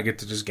home. I get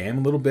to just game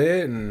a little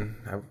bit and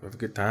have a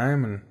good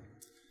time. And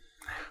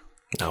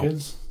No.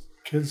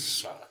 Kids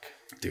suck.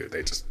 dude,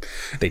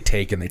 they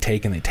take and they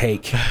take and they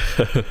take.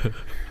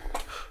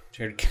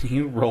 Jared, can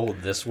you roll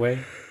this way?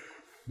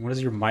 What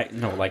is your mic?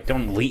 No, like,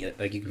 don't lean.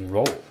 Like, you can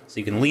roll. So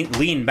you can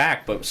lean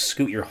back, but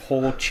scoot your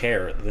whole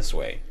chair this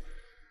way.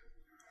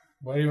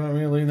 Why do you want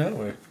me to lean that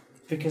way?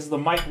 Because the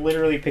mic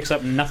literally picks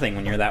up nothing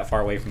when you're that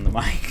far away from the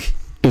mic.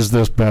 Is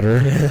this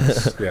better?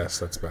 Yes,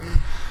 that's better.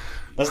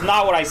 That's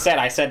not what I said.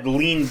 I said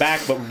lean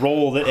back, but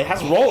roll. It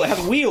has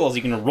wheels.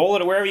 You can roll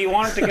it wherever you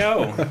want it to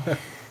go.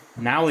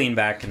 Now lean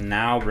back, and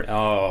now...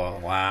 Oh,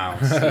 wow.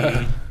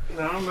 See?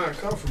 No, I'm not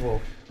comfortable.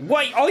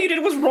 What? All you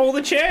did was roll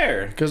the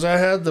chair. Because I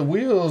had the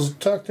wheels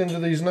tucked into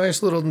these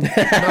nice little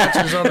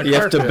notches on the You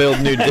have to carpet.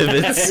 build new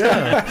divots.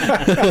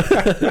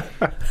 Yeah.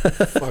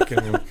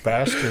 Fucking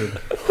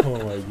bastard.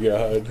 Oh my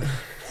god.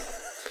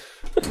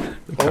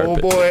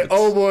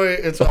 Oh boy,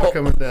 it's all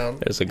coming down.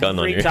 There's a gun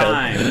on Every your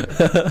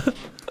head.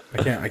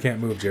 time. I can't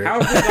move, Jared.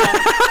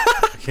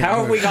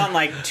 How have we gone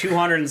like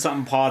 200 and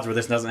something pods where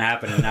this doesn't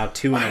happen, and now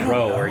 2 in a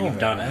row where you've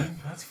done it?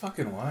 That's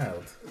fucking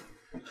wild.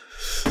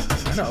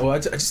 I know. I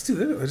just do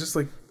this. I just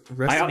like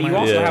rest of You my...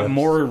 also Yeah. have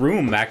more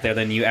room back there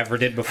than you ever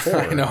did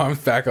before. I know. I'm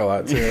back a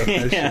lot too. I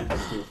Yeah. should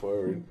just move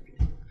forward.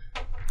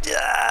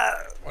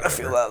 I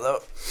feel that though.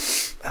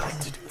 I like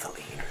to do the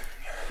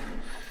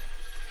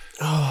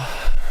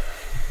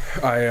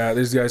lean.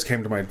 These guys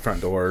came to my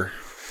front door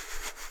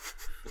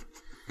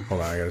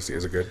Hold on, I gotta see.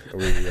 Is it good? Are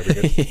we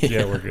good?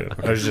 Yeah, we're good.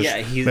 I was just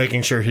he's-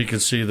 making sure he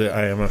could see that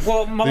I am the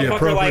motherfucker,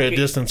 appropriate like-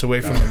 distance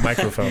away from the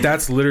microphone.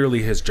 That's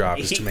literally his job,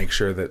 is to make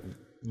sure that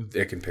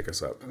it can pick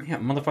us up. Yeah,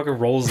 motherfucker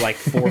rolls like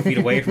 4 feet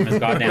away from his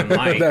goddamn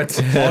mic. That's-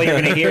 All you're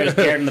gonna hear is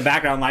Garrett in the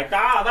background, like,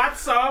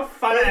 that's so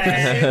funny.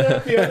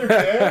 The other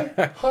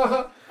day.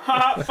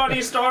 Ha,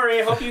 funny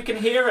story. Hope you can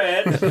hear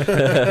it.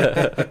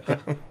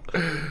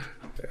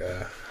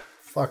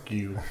 Fuck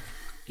you.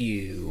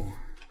 You.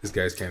 These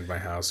guys came to my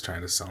house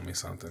trying to sell me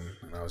something,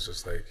 and I was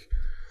just like,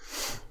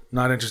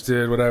 not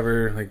interested,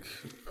 whatever. Like,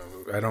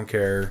 I don't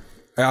care.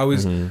 I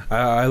always,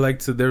 I like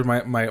to,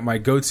 my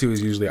go-to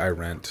is usually I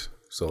rent.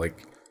 So,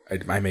 like,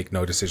 I make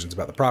no decisions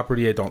about the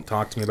property. I don't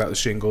talk to me about the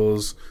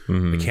shingles.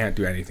 I can't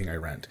do anything. I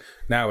rent.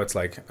 Now it's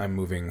like, I'm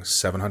moving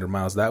 700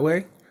 miles that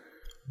way.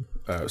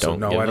 So,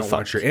 no, I don't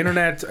want your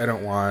internet. I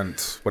don't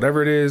want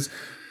whatever it is.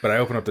 But I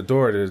open up the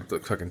door to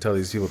fucking tell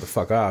these people to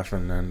fuck off.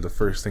 And then the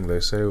first thing they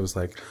say was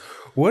like,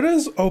 what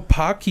does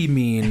opaki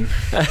mean?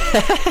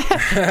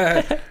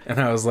 And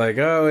I was like,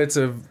 oh, it's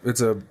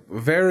a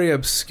very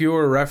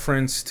obscure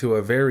reference to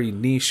a very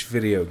niche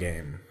video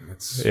game.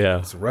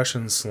 It's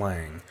Russian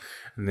slang.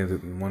 And then the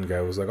one guy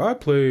was like, I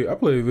play a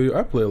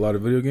lot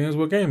of video games.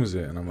 What game is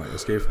it? And I'm like,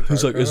 Escape from Tarkov.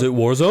 He's like, is it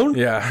Warzone?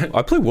 Yeah.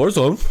 I play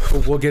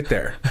Warzone. We'll get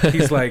there.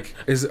 He's like,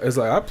 is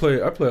like, I play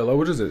a lot.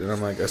 What is it? And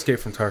I'm like, Escape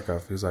from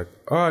Tarkov. He's like,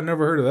 oh, I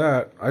never heard of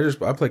that.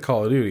 I play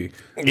Call of Duty.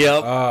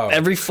 Yep.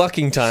 Every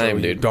fucking time,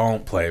 So dude. you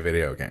don't play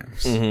video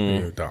games.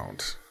 You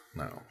don't.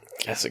 No.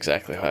 That's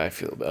exactly how I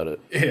feel about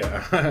it.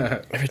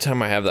 Yeah. Every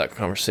time I have that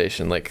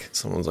conversation, like,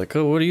 someone's like,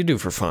 oh, what do you do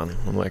for fun?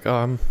 I'm like, oh,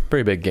 I'm a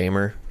pretty big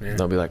gamer. And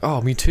they'll be like, oh,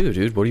 me too,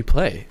 dude. What do you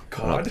play?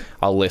 COD?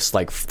 I'll list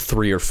like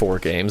 3 or 4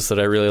 games that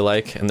I really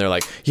like. And they're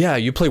like, yeah,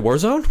 you play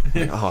Warzone?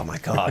 I'm like, oh my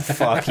God,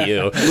 fuck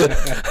you.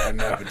 I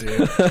know,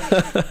 dude.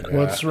 Yeah.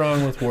 What's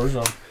wrong with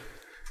Warzone?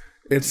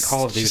 It's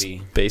Call of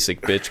Duty. Basic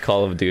bitch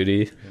Call of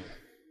Duty.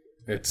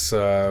 It's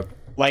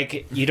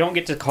Like, you don't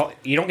get to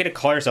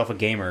call yourself a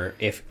gamer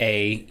if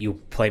A, you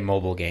play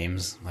mobile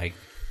games, like,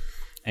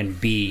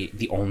 and B,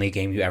 the only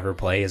game you ever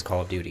play is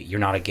Call of Duty. You're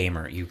not a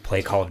gamer. You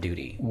play Call of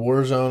Duty.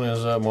 Warzone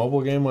is a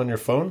mobile game on your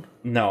phone?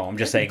 No, I'm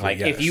just saying, like,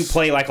 Yes. if you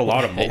play, like, a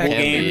lot of mobile can be,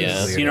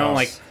 games, yeah. you know,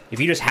 like, if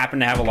you just happen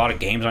to have a lot of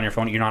games on your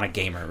phone, you're not a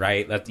gamer,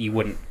 right? That you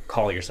wouldn't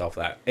call yourself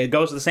that. It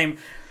goes the same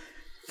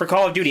for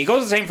Call of Duty. It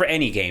goes the same for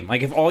any game.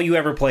 Like, if all you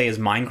ever play is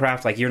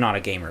Minecraft, like, you're not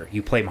a gamer.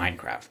 You play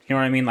Minecraft. You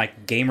know what I mean?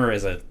 Like, gamer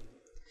is a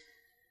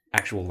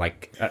actual,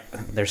 like,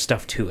 there's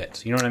stuff to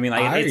it. You know what I mean?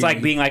 Like, it's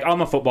like being like, oh,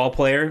 I'm a football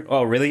player.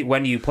 Oh, really?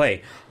 When do you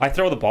play? I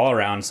throw the ball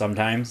around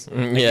sometimes.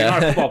 If you're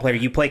not a football player,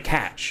 you play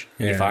catch.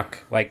 You Yeah.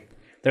 fuck. Like,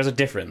 there's a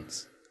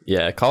difference.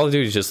 Yeah, Call of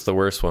Duty is just the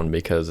worst one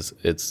because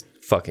it's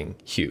fucking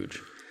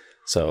huge.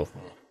 So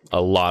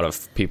a lot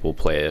of people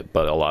play it,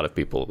 but a lot of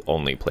people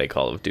only play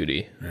Call of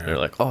Duty. Yeah. They're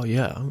like, oh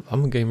yeah,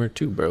 I'm a gamer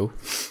too, bro.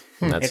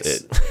 And that's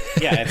it.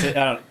 Yeah, I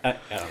don't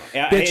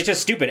know. It's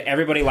just stupid.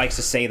 Everybody likes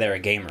to say they're a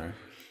gamer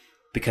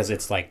because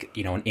it's like,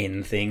 you know, an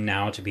in thing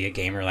now to be a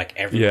gamer. Like,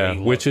 everybody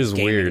which is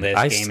gaming weird.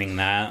 This, gaming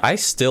that. I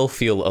still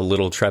feel a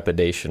little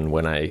trepidation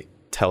when I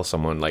tell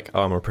someone like,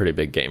 oh, I'm a pretty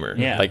big gamer.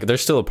 Yeah. Like,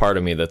 there's still a part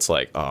of me that's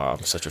like, oh,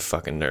 I'm such a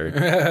fucking nerd.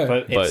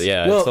 But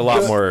yeah, Well, it's a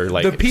lot more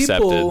like the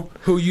people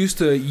accepted. who used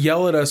to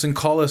yell at us and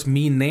call us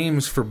mean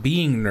names for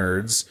being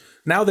nerds.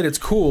 Now that it's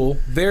cool,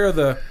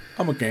 they're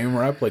I'm a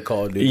gamer. I play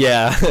Call of Duty.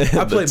 Yeah,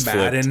 I play that's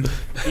Madden.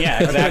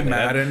 Yeah, exactly.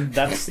 Madden.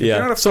 That's You're Yeah,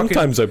 not a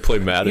sometimes I play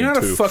Madden You're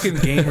not too. a fucking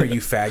gamer,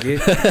 you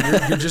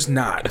faggot. You're just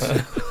not.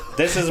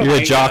 this is You're why,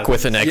 a jock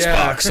with an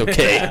Xbox,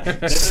 okay?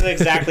 This is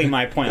exactly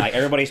my point. Like,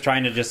 everybody's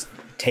trying to just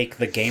take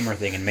the gamer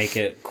thing and make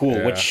it cool.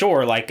 Yeah. Which,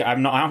 sure, like, I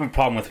don't have a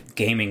problem with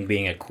gaming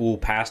being a cool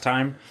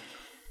pastime.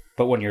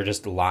 But when you're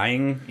just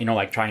lying, you know,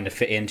 like trying to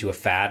fit into a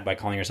fad by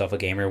calling yourself a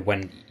gamer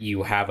when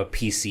you have a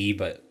PC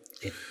but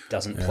it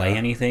doesn't play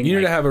anything. You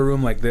need like, to have a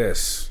room like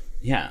this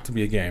yeah. to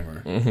be a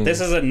gamer. This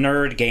is a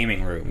nerd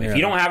gaming room. If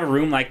you don't have a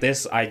room like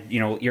this, are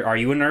you a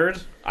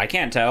nerd? I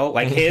can't tell.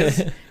 Like, he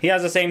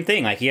has the same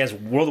thing. Like, he has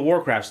World of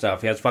Warcraft stuff.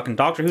 He has fucking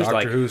Doctor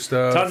Who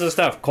stuff. Tons of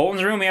stuff.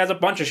 Colton's room, he has a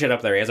bunch of shit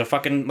up there. He has a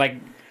fucking, like,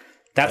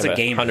 that's a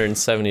game.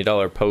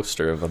 $170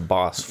 poster of a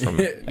boss from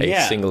a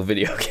Yeah. single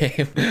video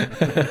game.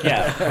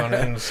 Yeah.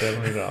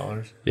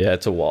 $170. Yeah,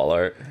 it's a wall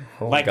art.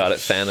 Like, Got it,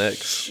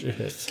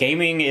 Fanex.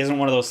 gaming isn't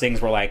one of those things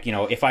where, like, you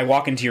know, if I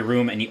walk into your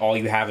room and all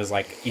you have is,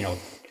 like, you know,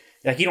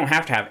 like, you don't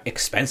have to have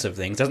expensive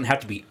things. It doesn't have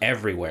to be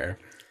everywhere.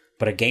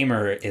 But a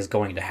gamer is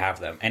going to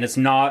have them. And it's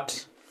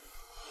not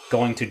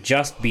going to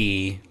just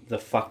be the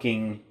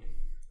fucking,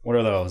 what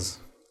are those?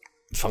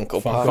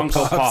 Funko Pop.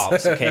 Funko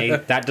Pops, okay?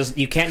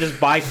 You can't just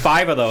buy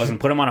 5 of those and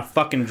put them on a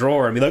fucking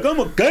drawer and be like, I'm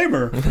a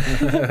gamer.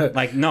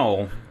 Like,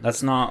 no,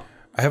 that's not.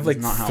 I have like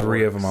not how it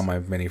 3 of works. them on my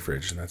mini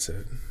fridge, and that's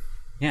it.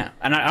 Yeah,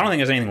 and I don't think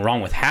there's anything wrong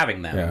with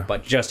having them, Yeah.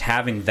 but just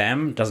having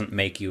them doesn't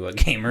make you a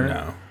gamer.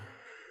 No.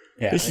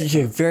 Yeah. is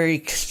a very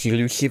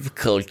exclusive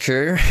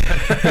culture.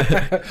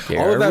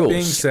 All of that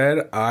being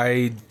said,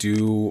 I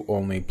do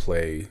only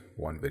play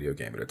one video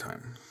game at a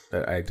time.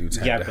 I do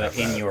tend Yeah, to but have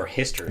in that. your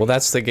history. Well,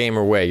 that's the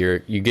gamer way.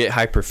 You get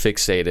hyper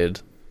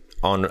fixated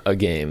on a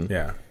game.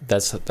 Yeah.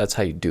 That's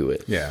how you do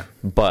it. Yeah.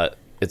 But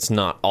it's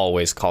not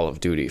always Call of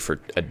Duty for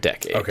a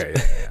decade. Okay.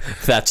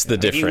 That's the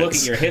If difference. you look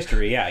at your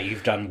history,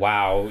 you've done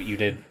WoW, you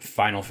did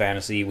Final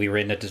Fantasy, we were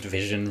into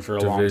Division for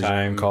a long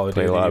time. Call of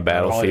Play Duty, a lot of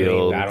Battlefield,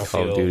 Call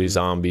Battlefield. of Duty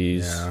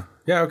Zombies. Yeah.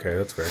 Yeah, okay,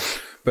 that's fair.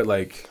 But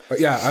like,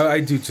 I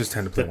do just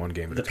tend to play one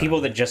game at a The time.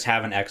 people that just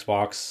have an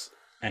Xbox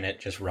and it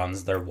just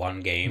runs their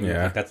one game,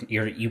 Yeah. like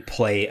you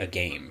play a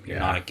game. You're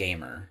not a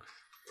gamer.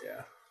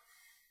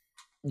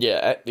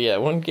 Yeah,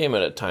 one game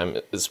at a time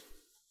is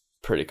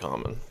pretty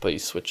common, but you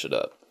switch it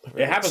up.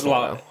 It happens a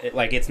lot.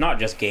 It's not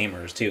just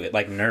gamers too.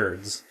 Like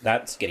nerds,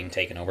 that's getting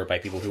taken over by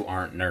people who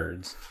aren't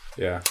nerds.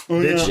 Yeah.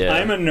 Yeah.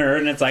 I'm a nerd,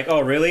 and it's like, oh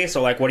really?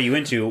 So like, what are you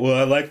into? Well,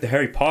 I like the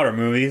Harry Potter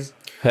movies.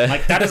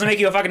 Like that doesn't make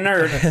you a fucking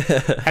nerd.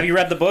 Have you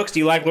read the books? Do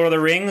you like Lord of the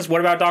Rings?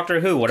 What about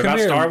Doctor Who? What about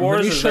Star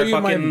Wars? Let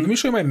me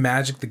show you my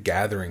Magic the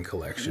Gathering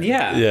collection.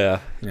 Yeah. Yeah.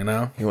 You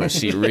know? You want to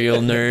see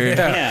real nerd?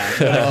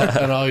 Yeah.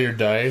 And all your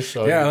dice.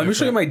 Yeah, let me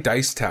show you my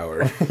dice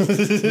tower. Let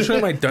me show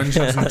you my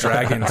Dungeons and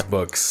Dragons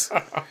books.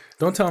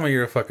 Don't tell me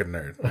you're a fucking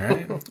nerd, all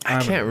right?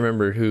 I can't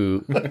remember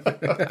who.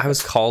 I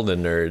was called a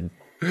nerd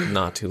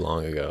not too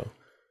long ago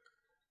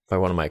by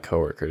one of my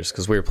coworkers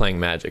because we were playing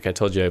Magic. I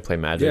told you I play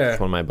Magic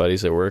with one of my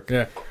buddies at work.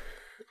 Yeah.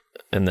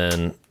 And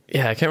then,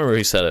 I can't remember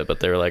who said it, but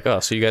they were like, oh,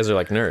 so you guys are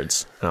like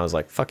nerds. And I was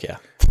like, fuck yeah.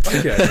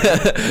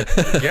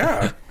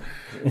 Yeah.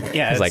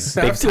 Yeah. It's like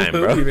big time,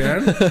 bro.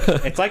 Man.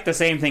 It's like the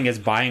same thing as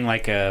buying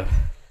like a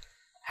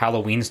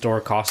Halloween store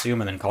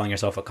costume and then calling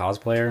yourself a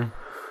cosplayer.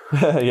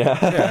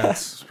 Yeah,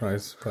 it's probably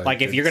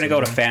Like if you're gonna go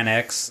to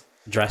FanX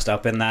dressed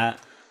up in that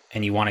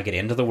and you want to get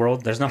into the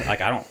world, there's nothing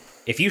like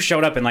if you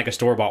showed up in like a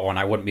store bought one,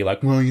 I wouldn't be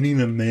like, well, you didn't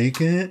even make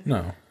it.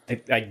 No.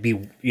 I'd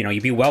be,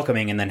 you'd be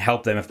welcoming and then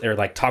help them if they're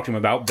like talk to them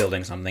about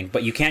building something.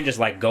 But you can't just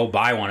like go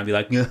buy one and be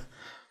like,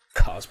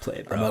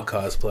 cosplay, bro. I'm a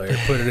cosplayer.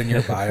 Put it in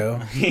your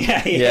bio.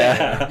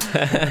 Yeah.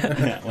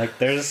 Like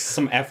there's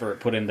some effort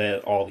put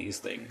into all these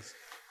things.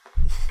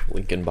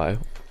 Link in bio.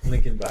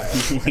 Link in bio.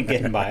 Link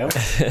in bio.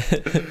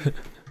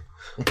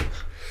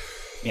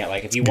 Yeah,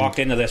 like if you walked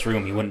into this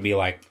room, you wouldn't be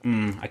like,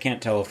 I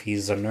can't tell if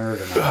he's a nerd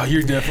or not. Oh,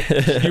 you're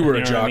definitely you were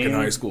a jock I mean? in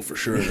high school for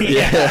sure.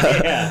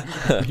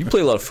 Yeah. You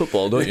play a lot of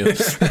football, don't you?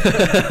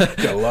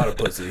 Got a lot of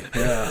pussy.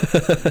 Yeah.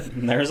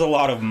 There's a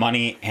lot of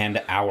money and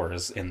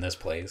hours in this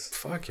place.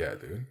 Fuck yeah,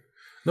 dude.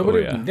 Nobody.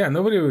 Oh, yeah. Yeah,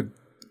 nobody would.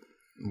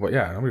 Well,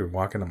 yeah, nobody would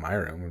walk into my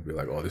room and be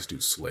like, "Oh, this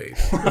dude's slayed.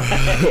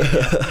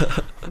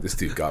 This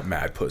dude got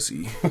mad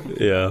pussy."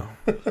 Yeah.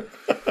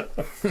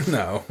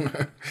 No.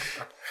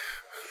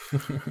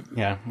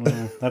 Yeah,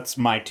 that's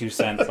my 2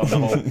 cents on the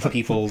whole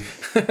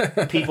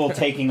people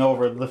taking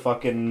over the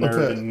fucking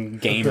nerd and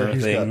gamer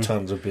He's thing. got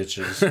tons of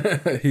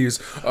bitches.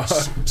 He's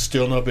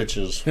Still no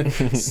bitches.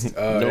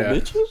 No yeah.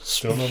 bitches?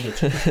 Still no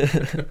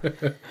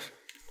bitches.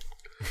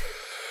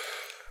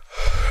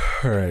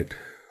 All right.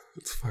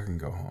 Let's fucking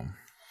go home.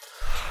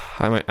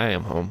 I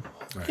am home.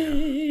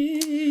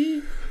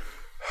 I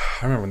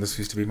remember when this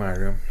used to be my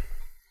room.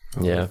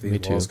 Yeah, The me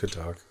too. walls could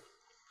talk.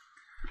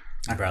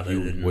 I'd rather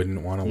You didn't.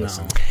 wouldn't want to No.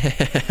 listen.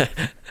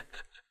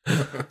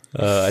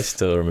 I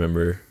still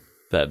remember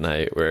that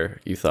night where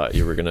you thought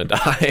you were gonna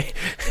die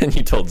and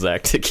you told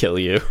Zach to kill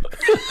you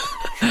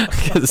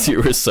because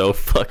you were so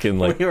fucking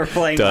like We were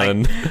playing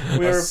done.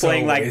 we were so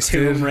playing like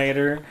wasted. Tomb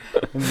Raider.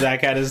 And Zach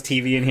had his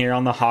TV in here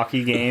on the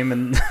hockey game,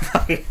 and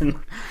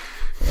fucking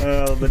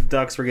the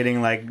Ducks were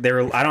getting like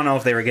I don't know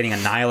if they were getting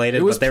annihilated,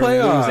 It was but they were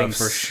playoffs. losing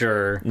for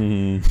sure.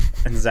 And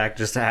Zach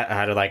just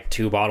had like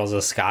 2 bottles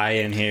of Sky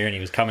in here, and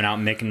he was coming out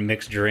making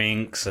mixed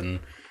drinks and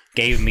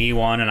gave me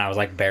one, and I was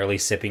like barely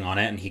sipping on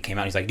it, and he came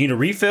out, he's like, "Do you need a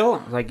refill?"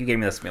 I was like, "You gave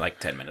me this to me like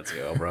 10 minutes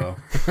ago, bro."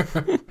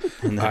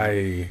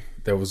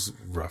 That was a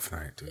rough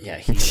night, dude.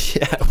 Yeah,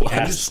 Yeah, it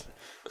was.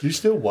 Do you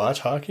still watch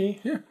hockey?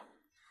 Yeah.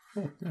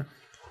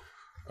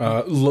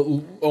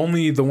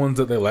 Only the ones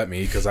that they let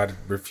me because I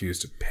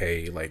refused to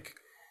pay like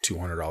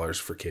 $200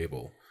 for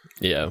cable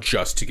Yeah.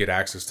 just to get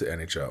access to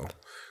NHL.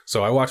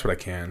 So I watch what I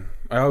can.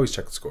 I always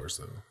check the scores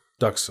though.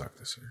 Ducks suck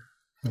this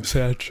year.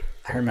 Sad.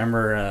 I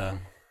remember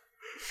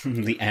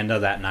the end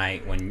of that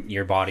night when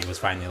your body was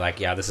finally like,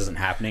 yeah, this isn't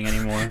happening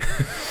anymore.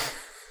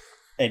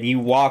 And you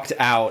walked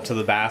out to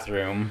the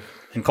bathroom,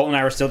 and Colton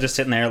and I were still just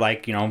sitting there,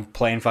 like,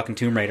 playing fucking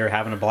Tomb Raider,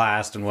 having a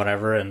blast and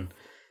whatever. And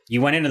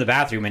you went into the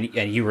bathroom, and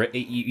you were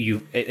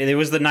it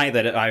was the night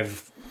that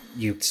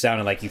you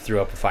sounded like you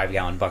threw up a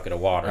 5-gallon bucket of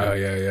water. Oh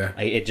yeah.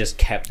 It just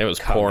kept. It was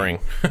coming. pouring.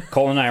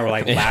 Cole and I were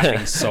like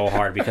laughing so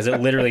hard because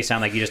it literally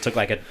sounded like you just took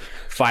like a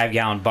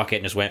 5-gallon bucket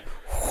and just went.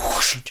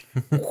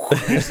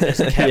 Just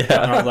kept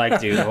going. I was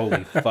like, dude,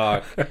 holy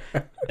fuck.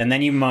 And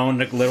then you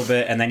moaned a little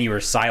bit, and then you were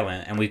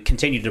silent, and we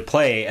continued to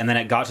play, and then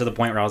it got to the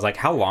point where I was like,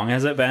 how long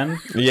has it been?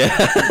 Yeah.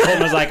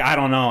 Colton was like, I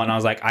don't know, and I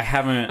was like, I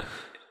haven't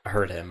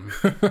heard him.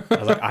 I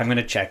was like, I'm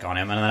gonna check on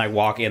him, and then I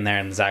walk in there,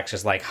 and Zach's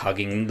just like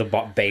hugging the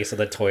base of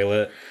the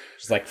toilet,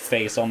 just like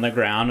face on the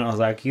ground, and I was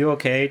like, "You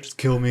okay? Just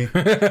kill me.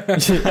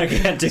 I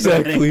can't do Zach,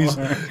 it anymore."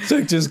 please.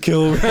 Zach, just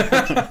kill me.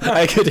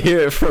 I could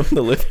hear it from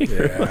the living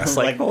room. Yeah. I was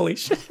like, holy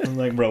shit. I was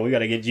like, "Bro, we got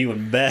to get you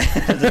in bed."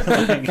 And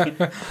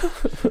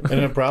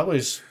it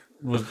probably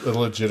was a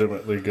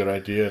legitimately good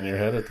idea in your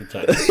head at the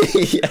time.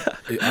 Yeah.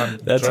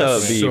 That's how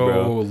it be,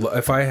 bro. So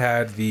if I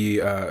had the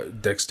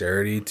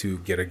dexterity to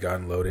get a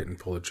gun, load it, and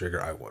pull the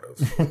trigger, I would have.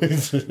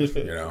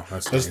 You know,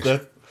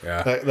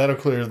 That'll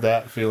clear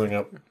that feeling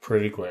up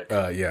pretty quick.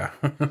 Yeah.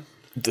 I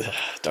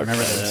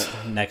remember the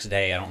next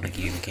day, I don't think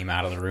you even came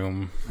out of the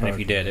room. And if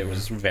you did, it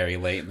was very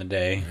late in the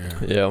day.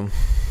 Yeah.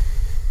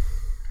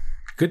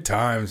 Good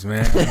times,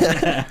 man.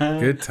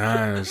 Good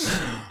times.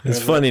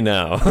 It's funny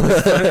now.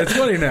 It's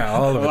funny now.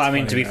 All of Well, it's I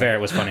mean, funny to be now. fair,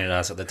 it was funny to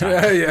us at the time.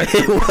 Yeah.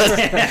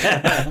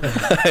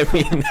 I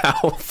mean,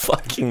 how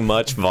fucking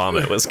much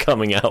vomit was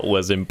coming out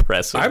was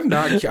impressive. I'm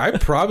not. I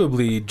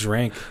probably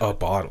drank a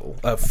bottle.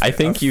 I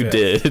think you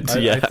did,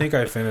 yeah. I think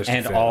I finished.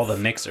 And a fifth. all the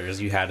mixers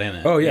you had in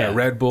it. Oh yeah,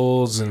 Red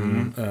Bulls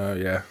and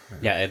yeah.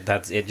 Yeah, it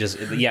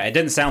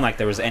didn't sound like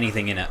there was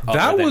anything in it.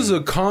 That was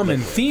a common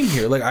theme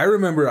here. Like I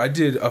remember, I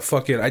did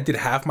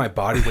half my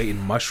body weight in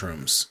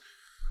mushrooms.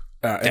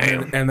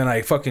 And then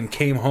I fucking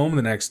came home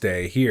the next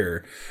day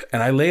here,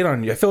 and I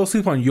fell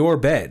asleep on your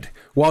bed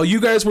while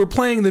you guys were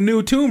playing the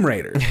new Tomb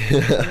Raider.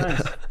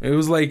 It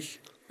was like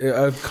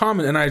a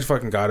common, and I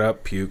fucking got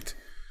up, puked,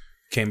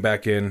 came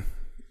back in,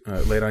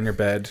 laid on your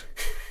bed.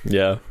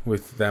 Yeah.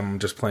 With them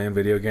just playing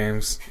video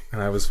games,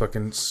 and I was so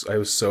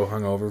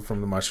hungover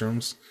from the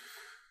mushrooms.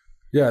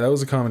 Yeah, that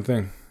was a common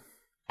thing.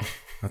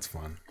 That's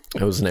fun.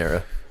 It was an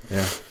era.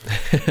 Yeah.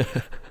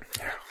 It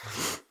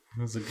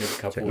was a good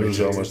couple. It was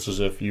almost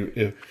as if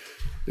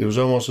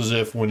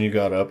when you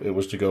got up, it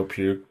was to go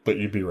puke, but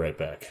you'd be right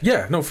back.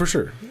 Yeah, no, for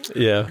sure.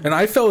 Yeah. And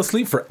I fell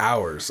asleep for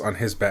hours on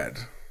his bed.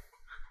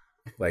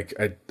 Like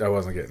I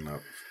wasn't getting up.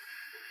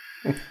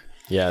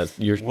 Yeah,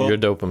 your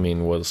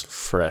dopamine was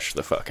fresh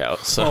the fuck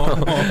out. So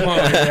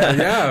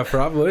yeah,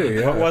 probably.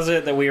 Yeah. What was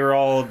it that we were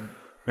all?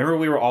 Remember,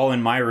 we were all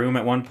in my room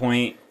at one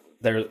point.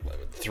 There,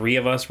 3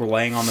 of us were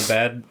laying on the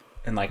bed,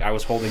 and like I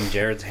was holding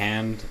Jared's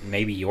hand,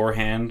 maybe your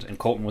hand, and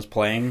Colton was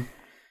playing.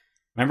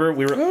 Remember,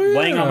 we were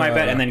laying on my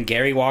bed, and then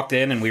Gary walked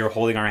in, and we were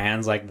holding our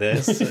hands like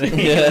this. And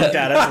he looked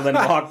at us and then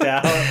walked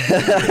out.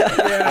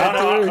 I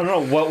don't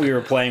know what we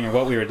were playing or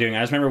what we were doing. I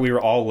just remember we were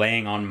all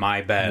laying on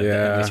my bed,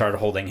 and we started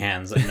holding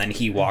hands, and then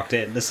he walked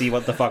in to see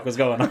what the fuck was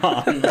going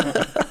on.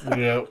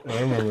 Yeah,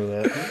 I remember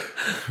that.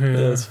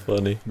 that's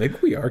funny. Maybe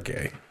we are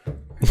gay.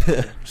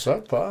 What's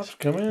up, Pops?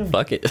 Come in.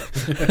 Fuck it.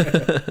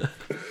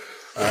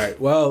 All right.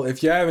 Well,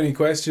 if you have any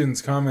questions,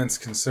 comments,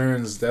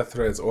 concerns, death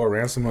threats, or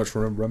ransom notes,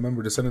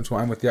 remember to send them to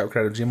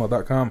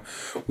imwiththeoutcrowd@gmail.com.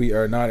 We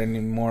are not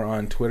anymore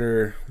on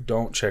Twitter.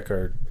 Don't check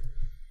our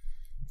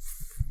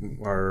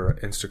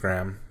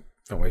Instagram.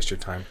 Don't waste your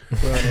time.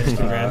 We're on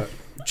Instagram.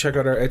 Check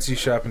out our Etsy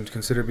shop and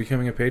consider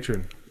becoming a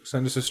patron.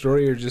 Send us a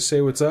story or just say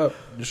what's up.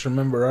 Just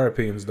remember our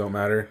opinions don't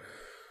matter.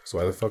 So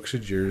why the fuck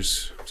should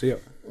yours? See ya.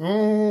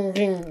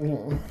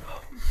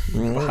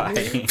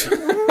 Bye.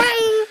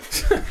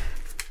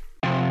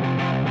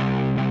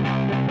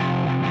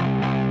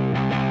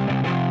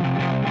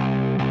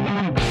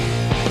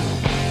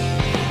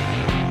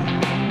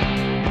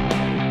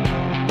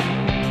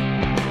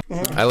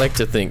 I like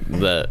to think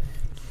that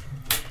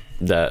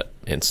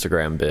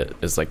Instagram bit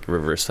is like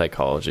reverse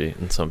psychology,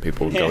 and some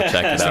people go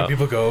check it Some out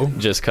people go.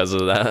 just because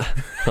of that.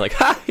 Like,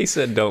 ha! He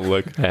said, "Don't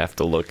look." I have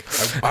to look.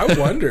 I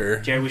wonder.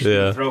 Jared, we should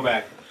do a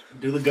throwback.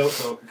 Do the goat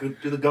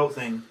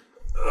thing.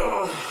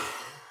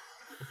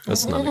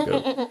 That's not a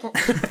goat.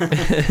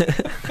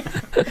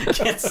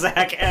 Get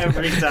Zach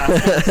every time.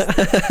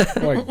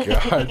 Oh my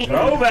god.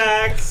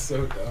 Throwback.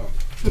 So dumb.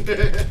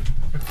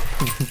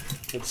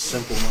 It's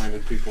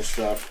simple-minded people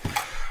stuff.